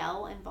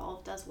MIL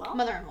involved as well.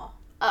 Mother-in-law.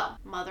 Oh,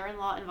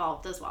 mother-in-law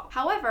involved as well.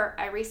 However,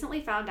 I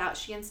recently found out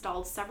she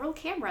installed several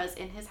cameras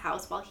in his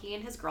house while he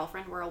and his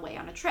girlfriend were away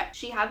on a trip.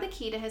 She had the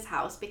key to his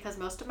house because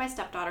most of my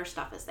stepdaughter's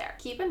stuff is there.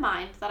 Keep in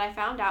mind that I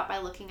found out by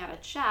looking at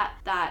a chat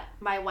that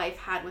my wife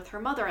had with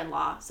her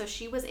mother-in-law, so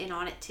she was in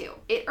on it too.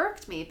 It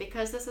irked me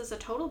because this is a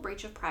total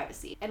breach of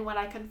privacy, and when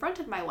I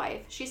confronted my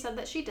wife, she said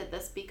that she did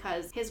this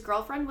because his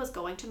girlfriend was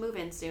going to move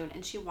in soon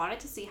and she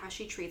wanted to see how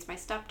she treats my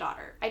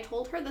stepdaughter. I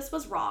told her this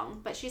was wrong,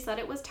 but she said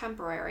it was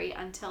temporary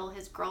until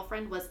his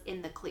girlfriend was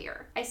in the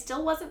clear. I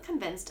still wasn't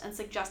convinced and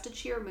suggested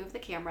she remove the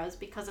cameras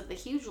because of the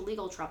huge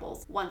legal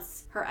troubles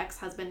once her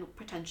ex-husband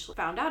potentially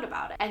found out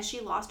about it. And she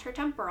lost her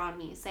temper on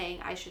me,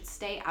 saying I should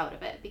stay out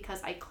of it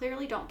because I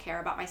clearly don't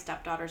care about my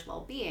stepdaughter's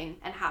well-being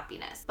and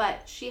happiness.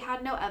 But she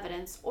had no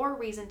evidence or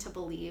reason to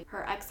believe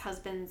her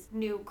ex-husband's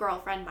new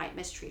girlfriend might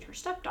mistreat her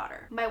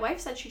stepdaughter. My wife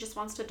said she just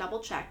wants to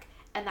double check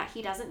and that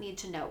he doesn't need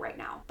to know right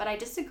now. But I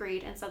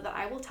disagreed and said that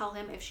I will tell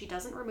him if she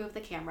doesn't remove the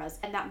cameras,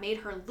 and that made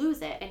her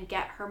lose it and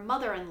get her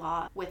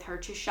mother-in-law with her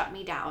to shut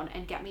me down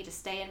and get me to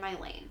stay in my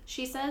lane.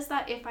 She says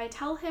that if I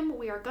tell him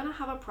we are gonna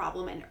have a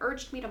problem and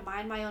urged me to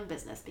mind my own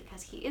business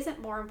because he isn't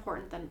more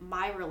important than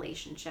my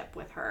relationship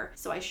with her,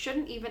 so I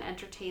shouldn't even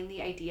entertain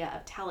the idea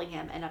of telling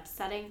him and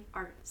upsetting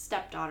our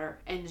stepdaughter,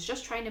 and is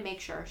just trying to make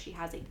sure she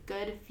has a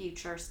good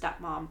future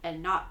stepmom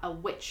and not a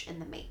witch in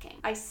the making.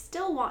 I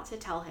still want to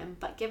tell him,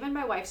 but given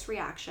my wife's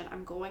reaction,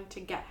 I'm going to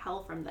get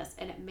hell from this,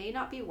 and it may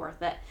not be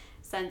worth it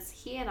since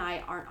he and I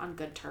aren't on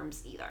good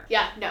terms either.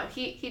 Yeah, no,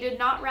 he did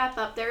not wrap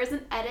up. There is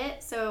an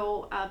edit,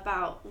 so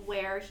about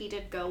where he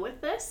did go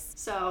with this.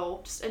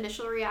 So just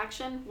initial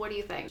reaction, what do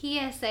you think?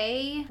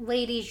 PSA,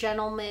 ladies,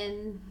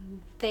 gentlemen,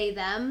 they,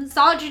 them.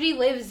 Misogyny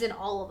lives in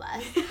all of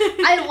us.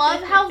 I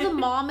love how the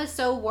mom is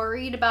so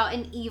worried about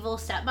an evil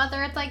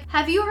stepmother. It's like,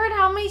 have you heard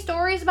how many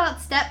stories about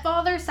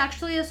stepfathers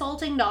sexually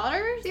assaulting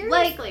daughters?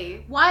 Seriously.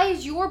 Like, why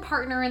is your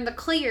partner in the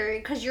clear?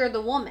 Because you're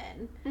the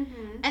woman.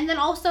 Mm-hmm. And then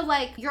also,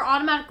 like, you're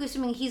automatically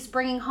assuming he's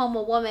bringing home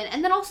a woman.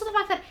 And then also the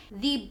fact that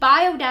the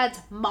bio dad's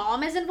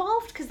mom is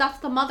involved, because that's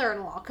the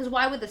mother-in-law. Because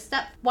why would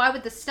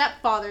the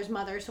stepfather's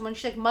mother? So when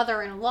she's like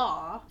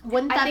mother-in-law,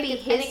 wouldn't that be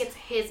his? I think it's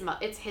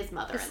his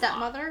mother-in-law. The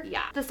stepmother?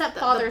 Yeah. The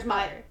stepfather's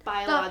mother.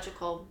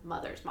 Biological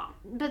mother's mom.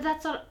 But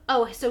that's not.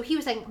 Oh, so he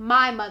was saying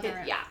my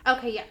mother. Yeah.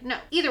 Okay, yeah. No.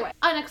 Either way,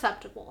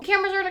 unacceptable.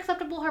 Cameras are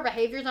unacceptable. Her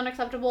behavior is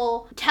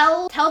unacceptable.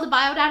 Tell the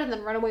bio dad and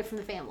then run away from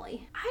the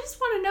family. I just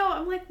want to know.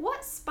 I'm like,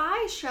 what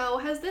spy show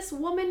has this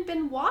woman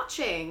been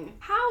watching?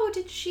 How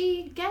did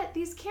she get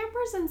these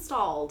cameras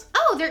installed?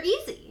 Oh, they're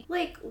easy.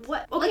 Like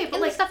what? Okay, like, but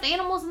the like stuffed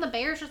animals and the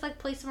bears, just like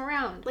place them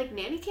around. like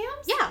nanny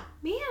cams? Yeah.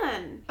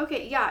 Man.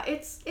 Okay, yeah,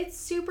 it's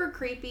super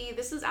creepy.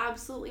 This is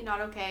absolutely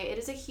not okay. It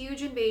is a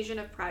huge invasion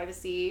of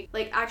privacy.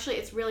 Like, actually,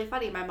 it's really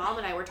funny. My mom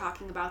and I were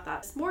talking about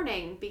that this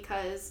morning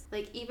because,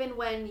 like, even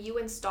when you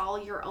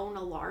install your own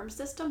alarm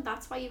system,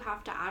 that's why you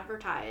have to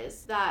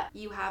advertise that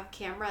you have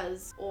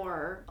cameras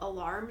or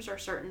alarms or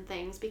certain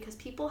things, because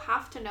people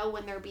have to know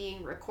when they're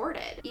being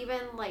recorded.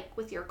 Even, like,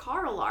 with your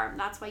car alarm,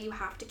 that's why you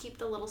have to keep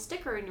the little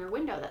sticker in your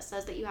window that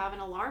says that you have an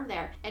alarm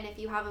there. And if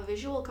you have a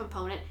visual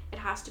component, it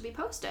has to be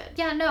posted.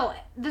 Yeah, no,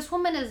 this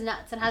woman is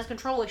nuts and has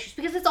control issues,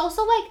 because it's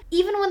also like,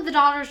 even when the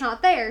daughter's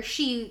not there,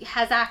 she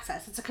has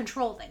access. It's a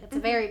control thing. It's a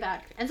very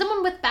bad, and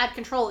someone with bad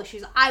control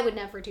issues, I would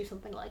never do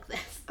something like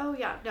this. Oh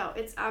yeah, no,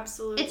 it's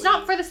absolutely. It's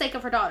not for the sake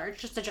of her daughter.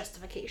 It's just a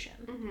justification.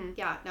 Mm-hmm.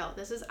 Yeah, no,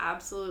 this is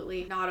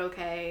absolutely not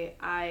okay.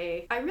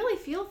 I really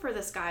feel for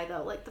this guy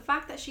though. Like the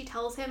fact that she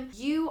tells him,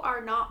 you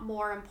are not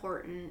more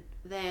important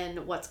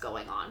than what's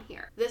going on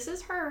here. This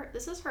is her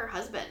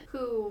husband,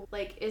 who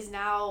like is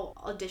now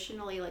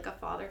additionally like a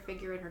father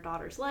figure in her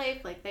daughter's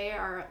life. Like they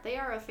are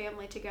a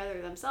family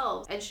together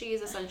themselves, and she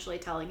is essentially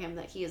telling him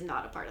that he is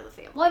not a part of the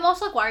family. Well, I'm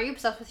also like, why are you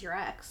obsessed with your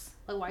ex?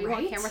 Like, why do you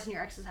want Right? cameras in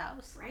your ex's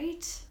house?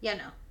 Right? Yeah,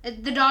 no.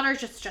 The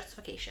daughter's just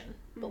justification.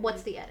 But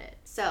what's the edit?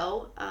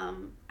 So,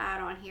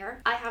 add on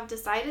here. I have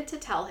decided to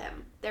tell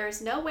him there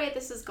is no way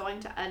this is going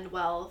to end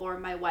well for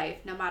my wife,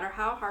 no matter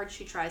how hard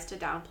she tries to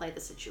downplay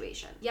the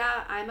situation.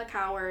 Yeah, I'm a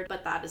coward,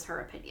 but that is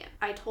her opinion.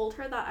 I told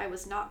her that I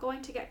was not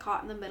going to get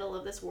caught in the middle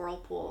of this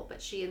whirlpool,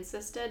 but she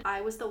insisted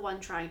I was the one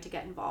trying to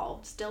get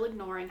involved, still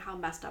ignoring how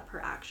messed up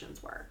her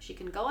actions were. She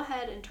can go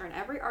ahead and turn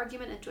every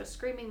argument into a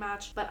screaming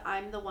match, but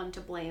I'm the one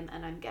to blame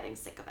and I'm getting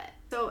sick of it.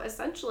 So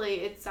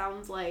essentially it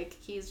sounds like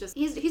he's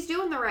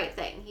doing the right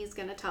thing. He's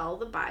gonna tell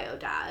the bio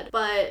dad,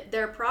 but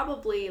they're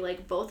probably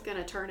like both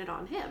gonna turn it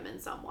on him in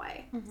some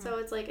way. So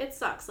it's like, it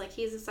sucks. Like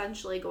he's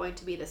essentially going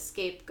to be the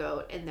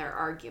scapegoat in their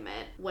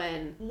argument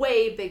when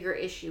way bigger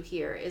issue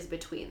here is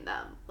between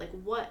them. Like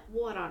what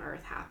on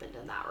earth happened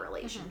in that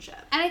relationship?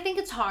 And I think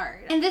it's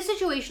hard. In this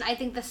situation, I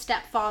think the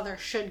stepfather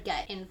should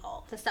get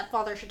involved. The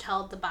stepfather should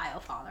tell the bio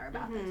father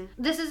about this.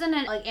 This isn't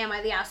like, am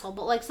I the asshole?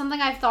 But like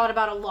something I've thought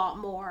about a lot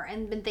more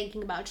and been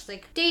thinking about, just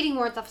like dating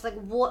more and stuff. It's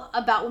like, what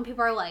about when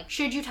people are like,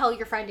 should you tell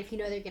your friend if you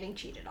know they're getting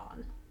cheated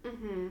on?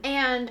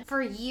 And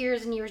for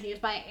years and years and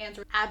years, my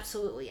answer was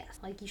absolutely yes.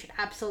 Like, you should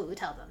absolutely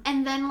tell them.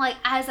 And then, like,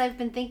 as I've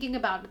been thinking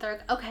about it, they're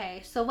like,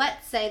 okay, so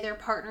let's say their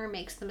partner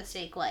makes the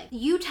mistake. Like,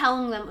 you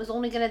telling them is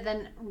only gonna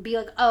then be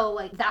like, oh,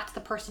 like, that's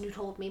the person who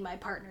told me my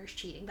partner's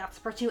cheating. That's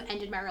the person who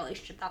ended my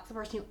relationship. That's the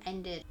person who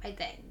ended my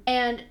thing.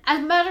 And as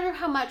a matter of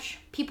how much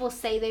people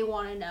say they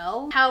want to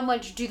know, how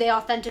much do they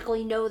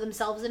authentically know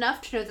themselves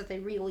enough to know that they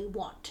really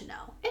want to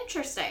know?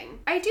 Interesting.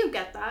 I do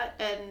get that.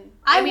 And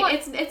I mean,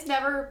 it's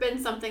never been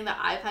something that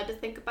I've had to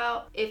think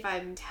about if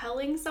I'm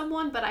telling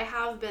someone, but I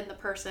have been the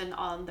person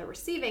on the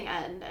receiving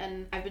end,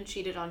 and I've been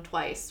cheated on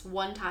twice.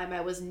 One time I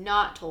was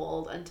not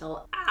told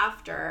until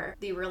after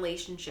the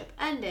relationship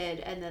ended,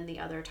 and then the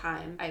other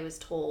time I was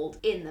told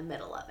in the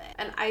middle of it.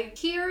 And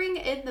hearing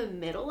in the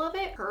middle of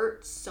it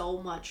hurt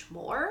so much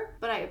more,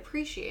 but I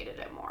appreciated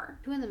it more.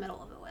 Who in the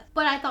middle of it with?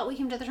 But I thought we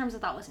came to the terms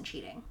that wasn't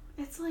cheating.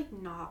 It's like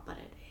not, but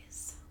it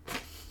is.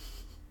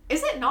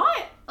 Is it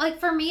not? Like,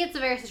 for me, it's a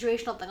very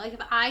situational thing. Like, if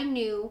I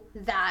knew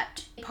that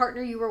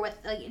partner you were with,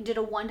 like, did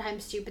a one-time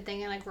stupid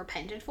thing and, like,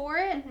 repented for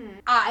it,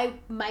 I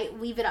might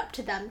leave it up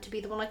to them to be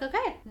the one, like,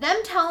 okay. Them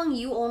telling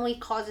you only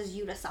causes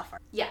you to suffer.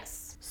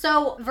 Yes.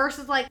 So,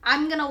 versus, like,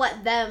 I'm gonna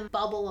let them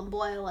bubble and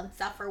boil and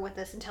suffer with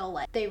this until,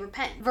 like, they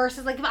repent.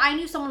 Versus, like, if I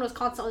knew someone was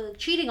constantly, like,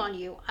 cheating on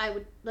you, I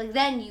would, like,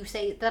 then you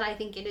say, then I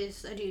think it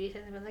is a duty to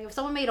them. Like, if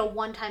someone made a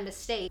one-time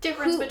mistake.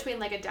 Difference between,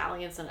 like, a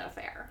dalliance and an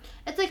affair.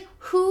 It's like,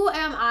 who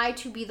am I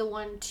to be the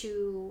one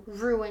to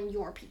ruin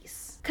your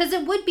peace? Because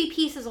it would be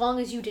peace as long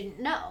as you didn't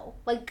know.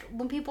 Like,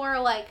 when people are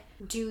like,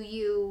 do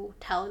you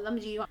tell them?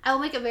 I will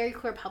make it very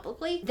clear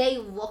publicly. They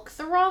look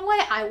the wrong way.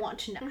 I want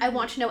to know. I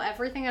want to know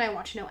everything, and I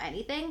want to know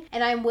anything.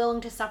 And I'm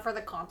willing to suffer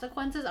the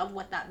consequences of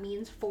what that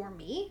means for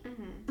me.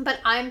 But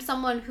I'm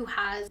someone who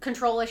has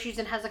control issues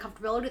and has a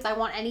comfortability with, I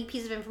want any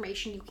piece of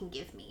information you can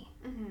give me.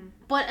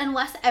 But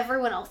unless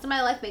everyone else in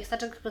my life makes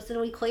that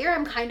explicitly clear,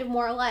 I'm kind of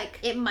more like,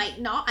 it might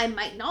not, I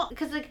might not.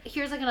 Because, like,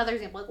 here's, like, another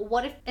example. Like,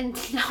 what if, and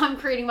now I'm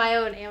creating my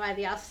own am I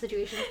the ass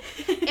situation.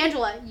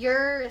 Angela,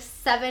 you're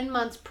 7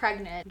 months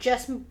pregnant,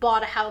 just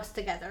bought a house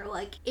together,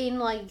 like, in,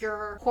 like,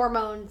 your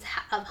hormones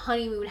of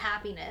honeymoon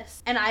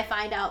happiness. And I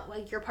find out,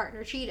 like, your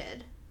partner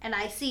cheated. And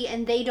I see,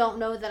 and they don't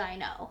know that I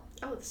know.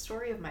 Oh, the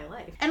story of my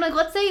life. And like,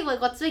 let's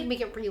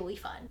make it really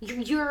fun.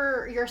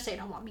 You're a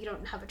stay-at-home mom. You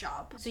don't have a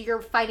job, so you're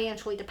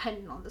financially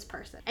dependent on this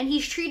person, and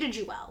he's treated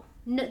you well.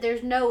 No,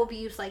 there's no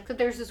abuse. Like,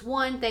 there's this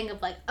one thing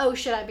of like, oh,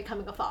 should I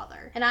becoming a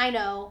father? And I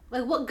know,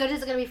 like, what good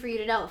is it gonna be for you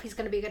to know if he's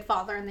gonna be a good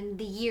father, and then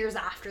the years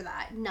after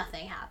that,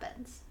 nothing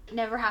happens. It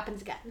never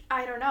happens again.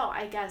 I don't know.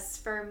 I guess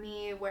for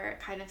me, where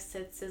it kind of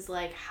sits is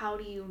like, how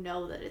do you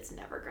know that it's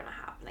never gonna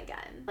happen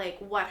again? Like,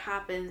 what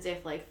happens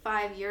if like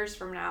 5 years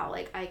from now,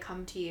 like, I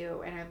come to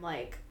you and I'm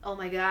like, oh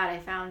my god, I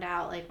found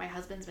out like my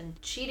husband's been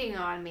cheating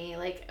on me.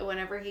 Like,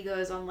 whenever he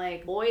goes on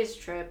like boys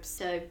trips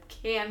to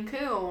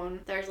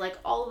Cancun, there's like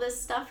all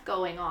this stuff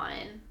going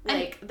on.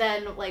 Like,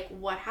 then like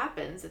what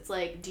happens? It's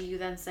like, do you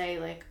then say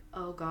like,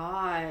 oh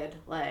god,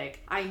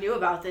 like, I knew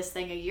about this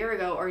thing a year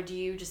ago? Or do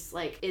you just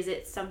like, is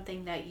it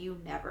something that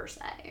you never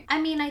say? I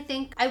mean, I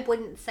think I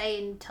wouldn't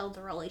say until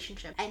the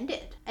relationship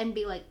ended and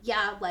be like,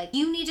 yeah, like,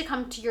 you need to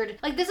come to your,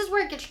 like, this is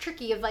where it gets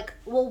tricky of like,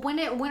 well, when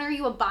are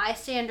you a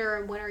bystander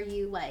and when are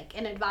you like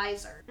an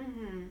advisor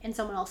in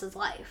someone else's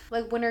life?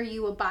 Like, when are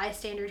you a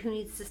bystander who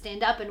needs to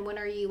stand up, and when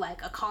are you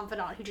like a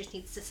confidant who just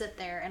needs to sit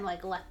there and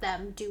like let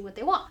them do what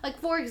they want? Like,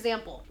 for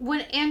example,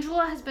 when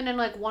Angela has been in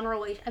like one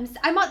relation,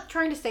 I'm not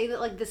trying to say that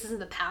like this is in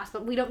the past,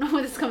 but we don't know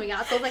when this is coming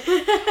out, so like,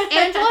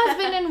 Angela has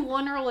been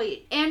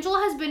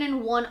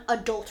in one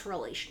adult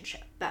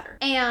relationship. Better.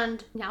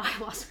 And now I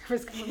lost where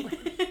I was going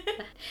with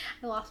it.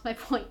 I lost my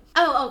point.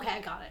 Oh, okay,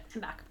 I got it.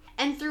 I'm back.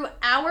 And through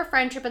our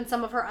friendship and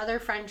some of her other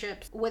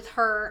friendships with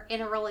her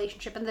in a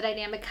relationship, and the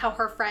dynamic,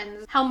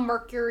 how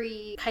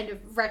Mercury kind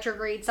of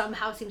retrograde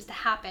somehow seems to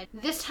happen.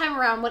 This time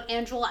around, when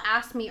Angela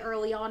asked me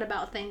early on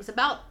about things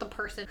about the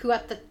person who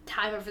at the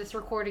time of this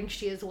recording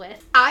she is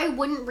with,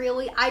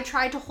 I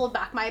tried to hold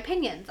back my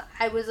opinions.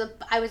 I was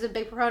a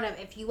big proponent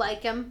of, if you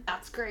like him,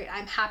 that's great.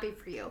 I'm happy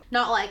for you.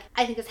 Not like,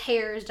 I think his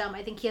hair is dumb.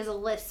 I think he has a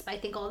lisp. I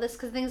think all this,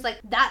 because things like,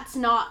 that's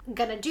not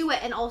gonna do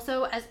it. And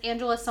also, as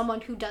Angela is someone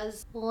who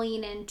does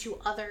lean into to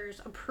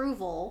others'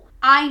 approval.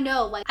 I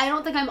know, like, I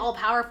don't think I'm all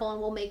powerful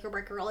and will make or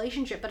break a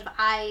relationship, but if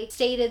I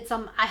stated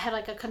I had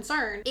like a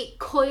concern, it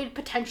could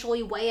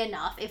potentially weigh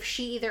enough if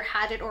she either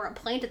had it or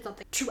implanted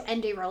something to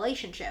end a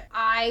relationship.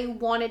 I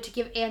wanted to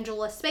give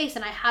Angela space,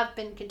 and I have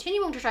been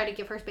continuing to try to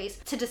give her space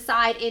to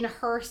decide in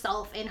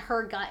herself, in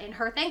her gut, in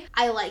her thing.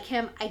 I like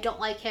him, I don't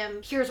like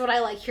him, here's what I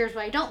like, here's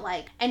what I don't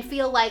like, and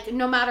feel like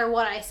no matter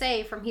what I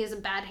say, from he has a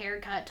bad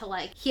haircut to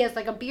like he has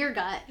like a beer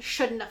gut,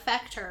 shouldn't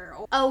affect her.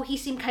 Or, oh, he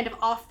seemed kind of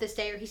off this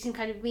day, or he seemed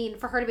kind of mean,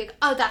 for her to be like,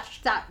 oh,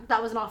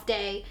 that was an off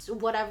day, so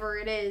whatever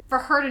it is, for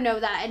her to know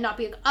that and not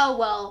be like, oh,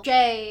 well,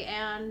 Jay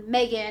and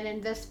Megan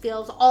and this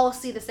feels all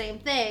see the same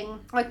thing,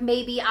 like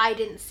maybe I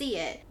didn't see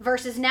it.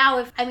 Versus now,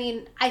 if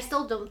I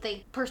still don't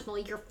think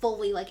personally you're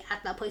fully like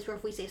at that place where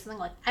if we say something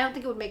like, I don't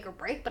think it would make or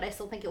break, but I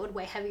still think it would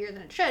weigh heavier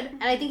than it should.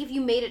 And I think if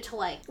you made it to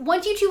like,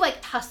 once you two like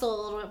tussle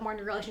a little bit more in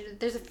your relationship,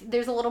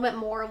 there's a little bit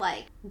more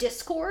like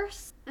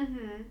discourse.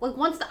 Mm-hmm. Like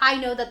once I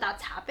know that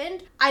that's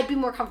happened, I'd be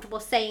more comfortable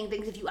saying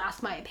things if you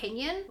ask my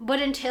opinion. But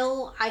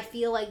until I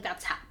feel like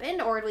that's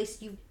happened, or at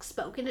least you've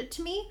spoken it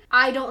to me,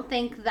 I don't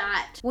think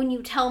that when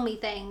you tell me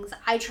things,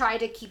 I try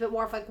to keep it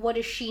more of like, what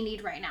does she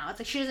need right now? It's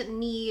like she doesn't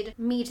need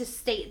me to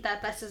state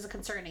that this is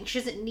concerning. She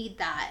doesn't need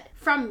that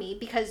from me,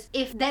 because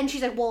if then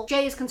she's like, well,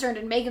 Jay is concerned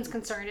and Megan's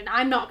concerned and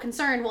I'm not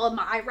concerned, well, am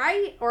I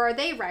right or are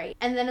they right?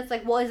 And then it's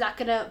like, well, is that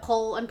gonna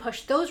pull and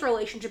push those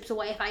relationships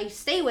away if I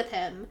stay with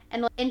him?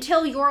 And like,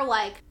 until you're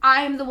like,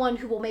 I'm the one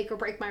who will make or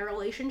break my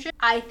relationship,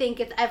 I think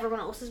it's everyone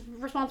else's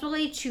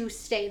responsibility to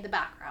stay in the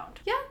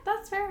background. Yeah,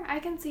 that's fair. I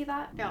can see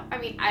that. No, I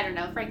mean, I don't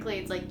know. Frankly,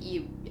 it's like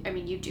you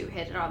do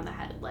hit it on the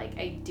head. Like,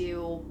 I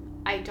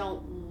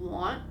don't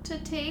want to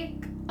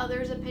take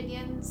others'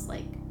 opinions,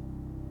 like,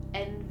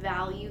 and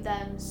value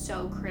them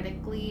so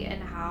critically in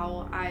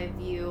how I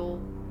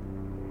view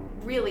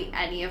really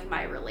any of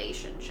my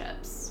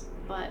relationships.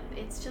 But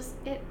it's just,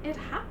 it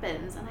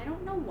happens, and I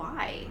don't know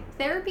why.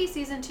 Therapy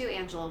season 2,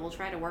 Angela, we'll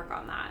try to work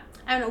on that.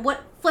 I don't know,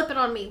 flip it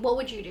on me. What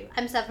would you do?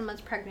 I'm 7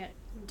 months pregnant.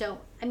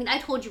 I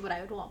told you what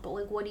I would want, but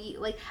like, what do you,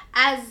 like,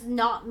 as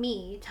not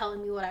me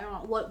telling me what I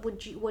want, what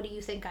do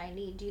you think I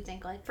need? Do you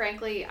think like...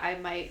 Frankly, I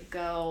might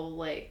go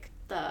like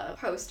the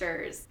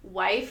poster's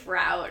wife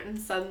route, and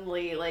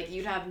suddenly like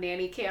you'd have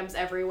nanny cams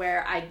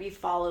everywhere. I'd be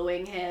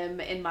following him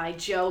in my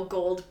Joe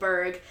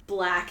Goldberg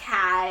black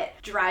hat,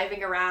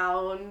 driving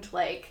around,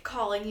 like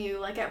calling you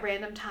like at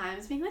random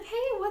times, being like, hey,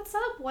 what's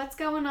up, what's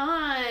going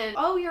on,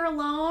 oh, you're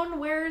alone,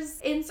 where's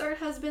insert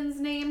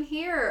husband's name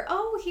here,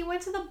 oh, he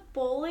went to the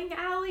bowling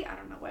alley, I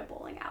don't know why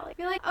bowling alley,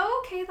 be like,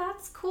 oh, okay,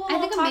 that's cool, I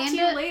think I'll talk to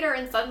you later.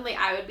 And suddenly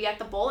I would be at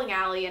the bowling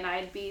alley and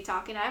I'd be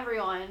talking to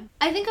everyone.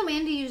 I think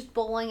Amanda used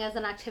bowling as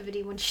an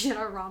activity when she did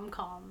our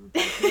rom-com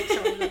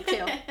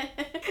too.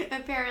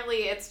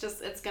 Apparently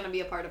it's gonna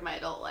be a part of my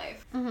adult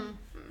life. Mm-hmm.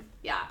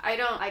 Yeah,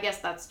 I guess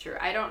that's true.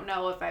 I don't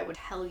know if I would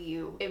tell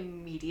you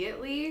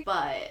immediately,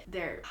 but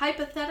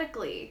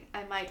hypothetically,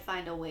 I might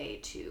find a way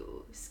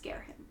to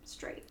scare him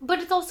straight. But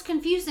it's also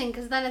confusing,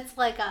 because then it's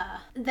like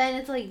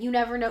you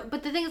never know.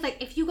 But the thing is,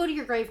 like, if you go to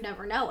your grave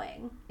never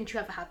knowing, didn't you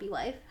have a happy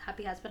life,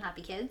 happy husband,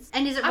 happy kids?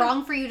 And is it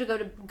wrong for you to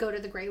go to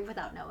the grave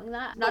without knowing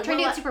that? Not trying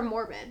to get super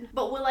morbid.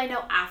 But will I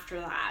know after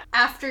that?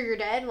 After you're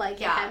dead,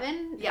 like in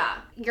heaven? Yeah.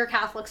 You're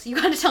Catholic, so you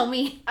gotta tell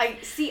me.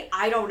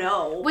 I don't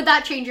know. Would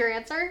that change your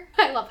answer?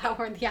 I love how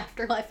we're in the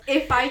afterlife.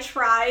 If I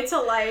try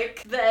to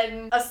like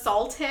then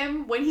assault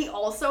him when he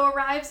also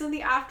arrives in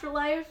the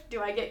afterlife,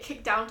 do I get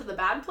kicked down to the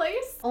bad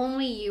place?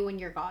 Only you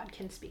and your God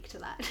can speak to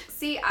that.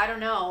 See, I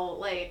don't know.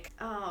 Like,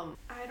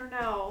 I don't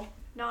know.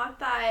 Not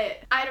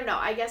that, I don't know.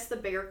 I guess the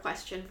bigger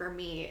question for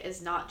me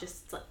is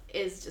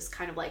just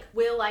kind of like,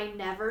 will I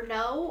never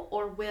know,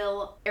 or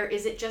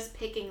is it just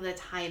picking the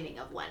timing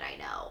of when I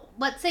know?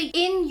 Let's say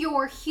in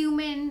your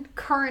human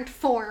current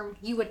form,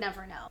 you would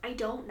never know. I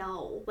don't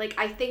know. Like,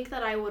 I think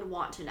that I would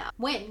want to know.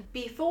 When?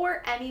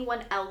 Before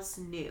anyone else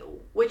knew,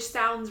 which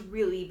sounds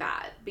really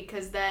bad,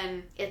 because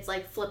then it's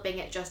like flipping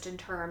it just in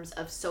terms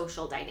of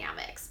social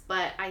dynamics.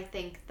 But I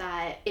think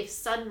that if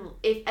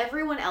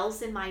everyone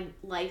else in my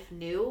life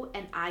knew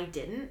and I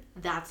didn't,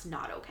 that's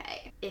not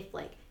okay. If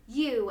like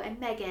you and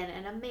Megan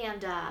and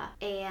Amanda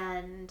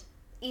and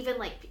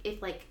even if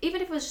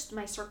it was just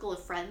my circle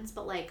of friends,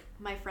 but like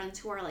my friends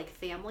who are like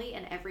family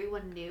and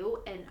everyone knew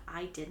and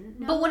I didn't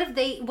know. But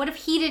what if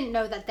he didn't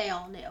know that they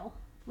all knew?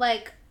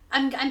 Like,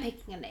 I'm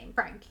picking a name.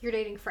 Frank. You're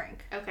dating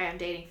Frank. Okay, I'm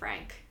dating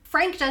Frank.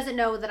 Frank doesn't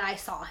know that I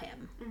saw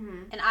him.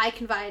 Mm-hmm. And I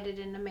confided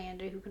in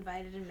Amanda, who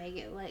confided in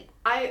Megan. Like,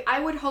 I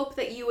would hope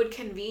that you would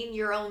convene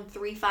your own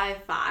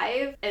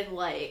 355 and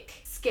like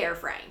scare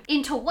Frank.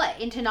 Into what?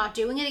 Into not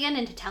doing it again?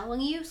 Into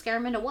telling you? Scare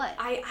him into what?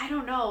 I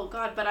don't know,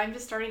 God, but I'm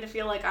just starting to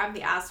feel like I'm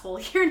the asshole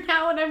here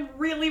now, and I'm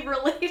really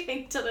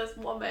relating to this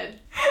woman.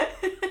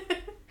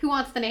 Who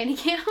wants the nanny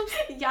cams?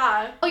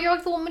 Yeah. Oh, you're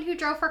like the woman who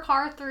drove her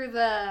car through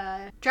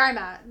the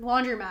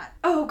laundromat.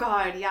 Oh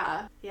god,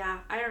 yeah. Yeah,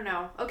 I don't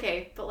know.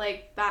 Okay, but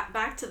like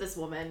back to this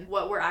woman,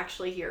 what we're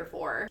actually here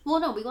for. Well,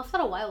 no, we left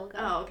that a while ago.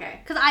 Oh,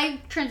 okay. Because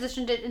I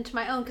transitioned it into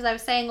my own, because I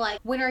was saying, like,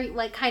 when are you,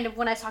 like, kind of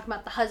when I was talking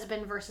about the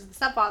husband versus the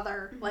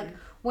stepfather, like,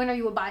 when are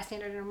you a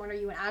bystander and when are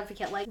you an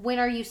advocate? Like, when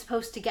are you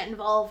supposed to get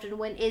involved and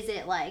when is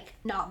it, like,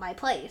 not my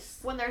place?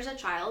 When there's a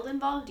child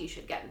involved, you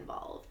should get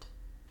involved.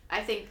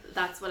 I think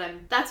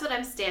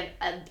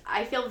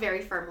I feel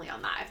very firmly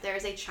on that. If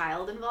there's a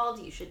child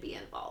involved, you should be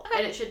involved. Okay.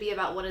 And it should be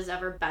about what is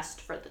ever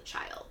best for the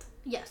child.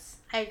 Yes,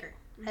 I agree.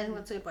 I think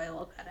that's a good way to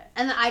look at it.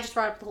 And then I just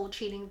brought up the whole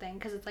cheating thing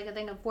because it's like a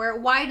thing of where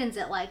it widens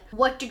it, like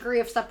what degree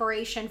of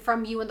separation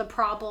from you and the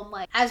problem.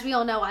 Like, as we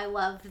all know, I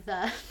love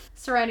the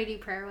serenity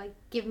prayer. Like,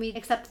 give me,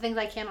 accept the things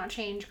I cannot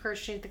change,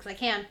 courage to change the things I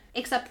can.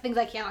 Accept the things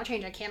I cannot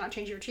change. I cannot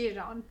change you were cheated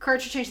on.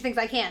 Courage to change the things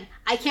I can.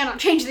 I cannot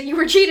change that you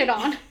were cheated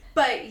on.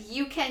 But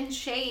you can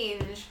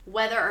change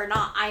whether or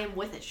not I am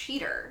with a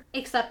cheater.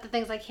 Accept the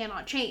things I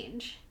cannot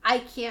change. I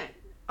can't.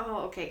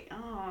 Oh, okay.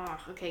 Oh,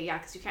 okay. Yeah,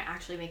 because you can't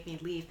actually make me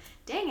leave.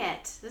 Dang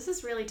it. This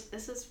is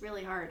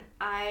really hard.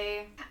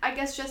 I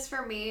guess just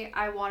for me,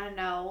 I want to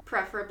know.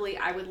 Preferably,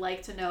 I would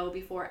like to know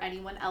before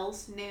anyone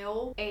else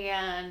knew.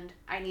 And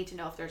I need to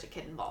know if there's a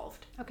kid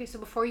involved. Okay, so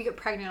before you get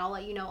pregnant, I'll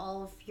let you know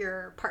all of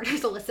your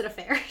partner's illicit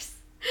affairs.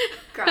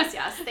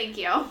 Gracias. Thank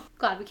you.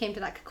 Glad we came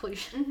to that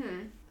conclusion. Mm-hmm.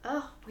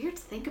 Oh, weird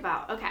to think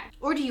about. Okay.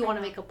 Or do you want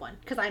to make up one?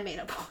 Because I made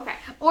up one. Okay.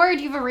 Or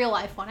do you have a real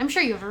life one? I'm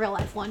sure you have a real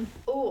life one.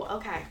 Oh,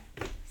 okay.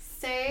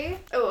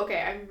 Okay,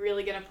 I'm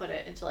really gonna put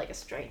it into like a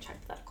strange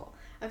hypothetical.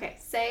 Okay,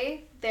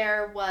 say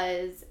there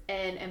was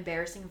an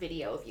embarrassing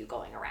video of you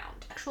going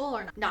around. Sexual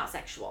or not? Not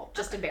sexual,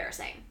 just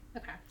embarrassing.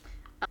 Okay.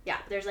 Yeah,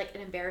 there's like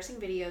an embarrassing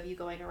video of you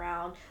going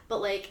around,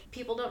 but like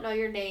people don't know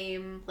your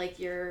name, like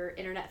your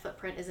internet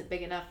footprint isn't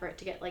big enough for it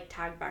to get like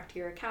tagged back to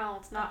your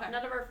accounts. None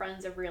of our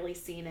friends have really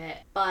seen it,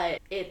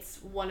 but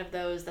it's one of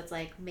those that's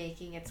like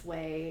making its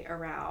way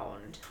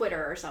around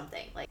Twitter or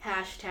something. Like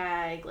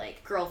hashtag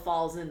like girl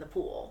falls in the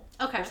pool.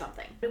 Okay. Or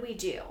something. What do we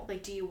do?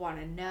 Like, do you want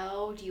to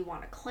know? Do you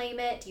want to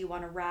claim it? Do you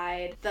want to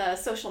ride the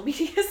social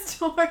media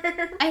storm?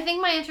 I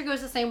think my answer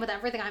goes the same with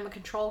everything. I'm a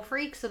control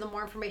freak, so the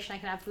more information I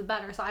can have, the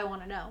better. So I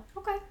want to know.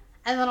 Okay.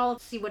 And then I'll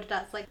see what it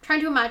does. Like,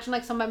 trying to imagine,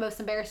 like, some of my most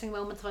embarrassing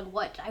moments, like,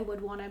 what I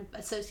would want to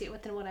associate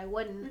with and what I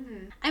wouldn't.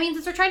 Mm-hmm. I mean,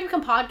 since we're trying to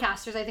become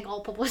podcasters, I think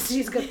all publicity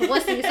is good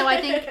publicity. So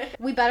I think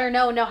we better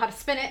know how to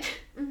spin it.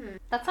 Mm-hmm.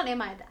 That's not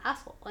Am I the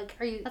Asshole? Like,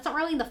 that's not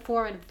really in the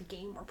format of the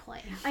game we're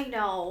playing. I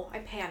know. I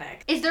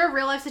panic. Is there a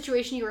real life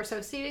situation you were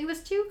associating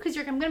this to? Because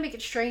I'm going to make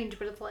it strange,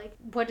 but it's like,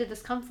 what did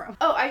this come from?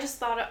 Oh, I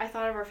thought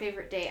of our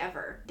favorite day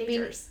ever.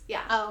 Daters.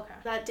 Yeah. Oh, okay.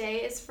 That day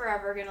is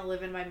forever going to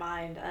live in my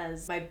mind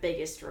as my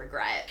biggest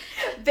regret.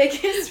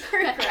 Biggest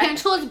regret.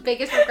 Angela's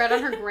biggest regret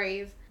on her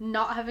grave,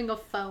 not having a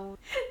phone.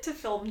 To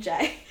film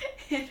Jay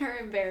in her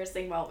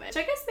embarrassing moment.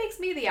 Which I guess makes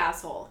me the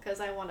asshole, because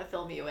I want to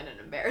film you in an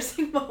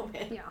embarrassing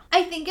moment. Yeah.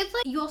 I think it's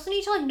like, you also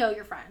need to like know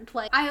your friend.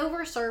 Like, I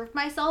overserved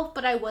myself,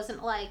 but I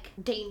wasn't like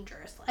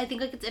dangerous. I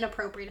think like it's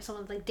inappropriate if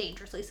someone's like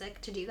dangerously sick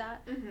to do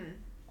that. Mm-hmm.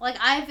 Like,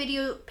 I have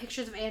video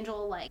pictures of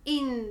Angela, like,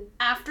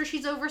 after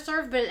she's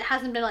overserved, but it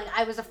hasn't been like,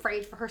 I was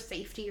afraid for her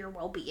safety or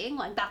well-being.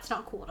 Like, that's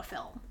not cool to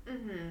film.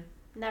 Mm-hmm.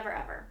 Never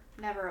ever.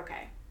 Never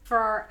okay. For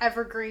our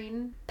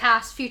evergreen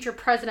past, future,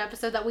 present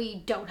episode that we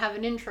don't have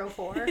an intro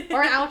for,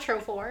 or an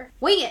outro for.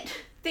 Wing it!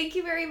 Thank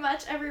you very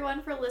much,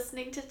 everyone, for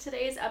listening to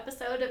today's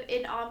episode of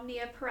In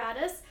Omnia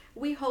Paratus.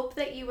 We hope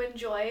that you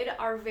enjoyed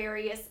our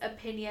various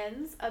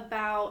opinions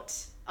about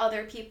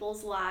other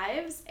people's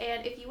lives,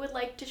 and if you would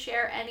like to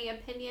share any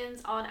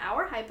opinions on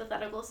our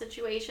hypothetical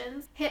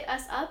situations, hit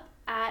us up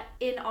at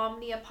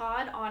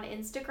InOmniaPod on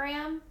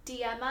Instagram,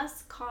 DM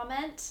us,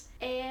 comment,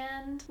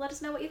 and let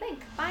us know what you think.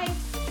 Bye!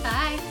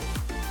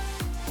 Bye!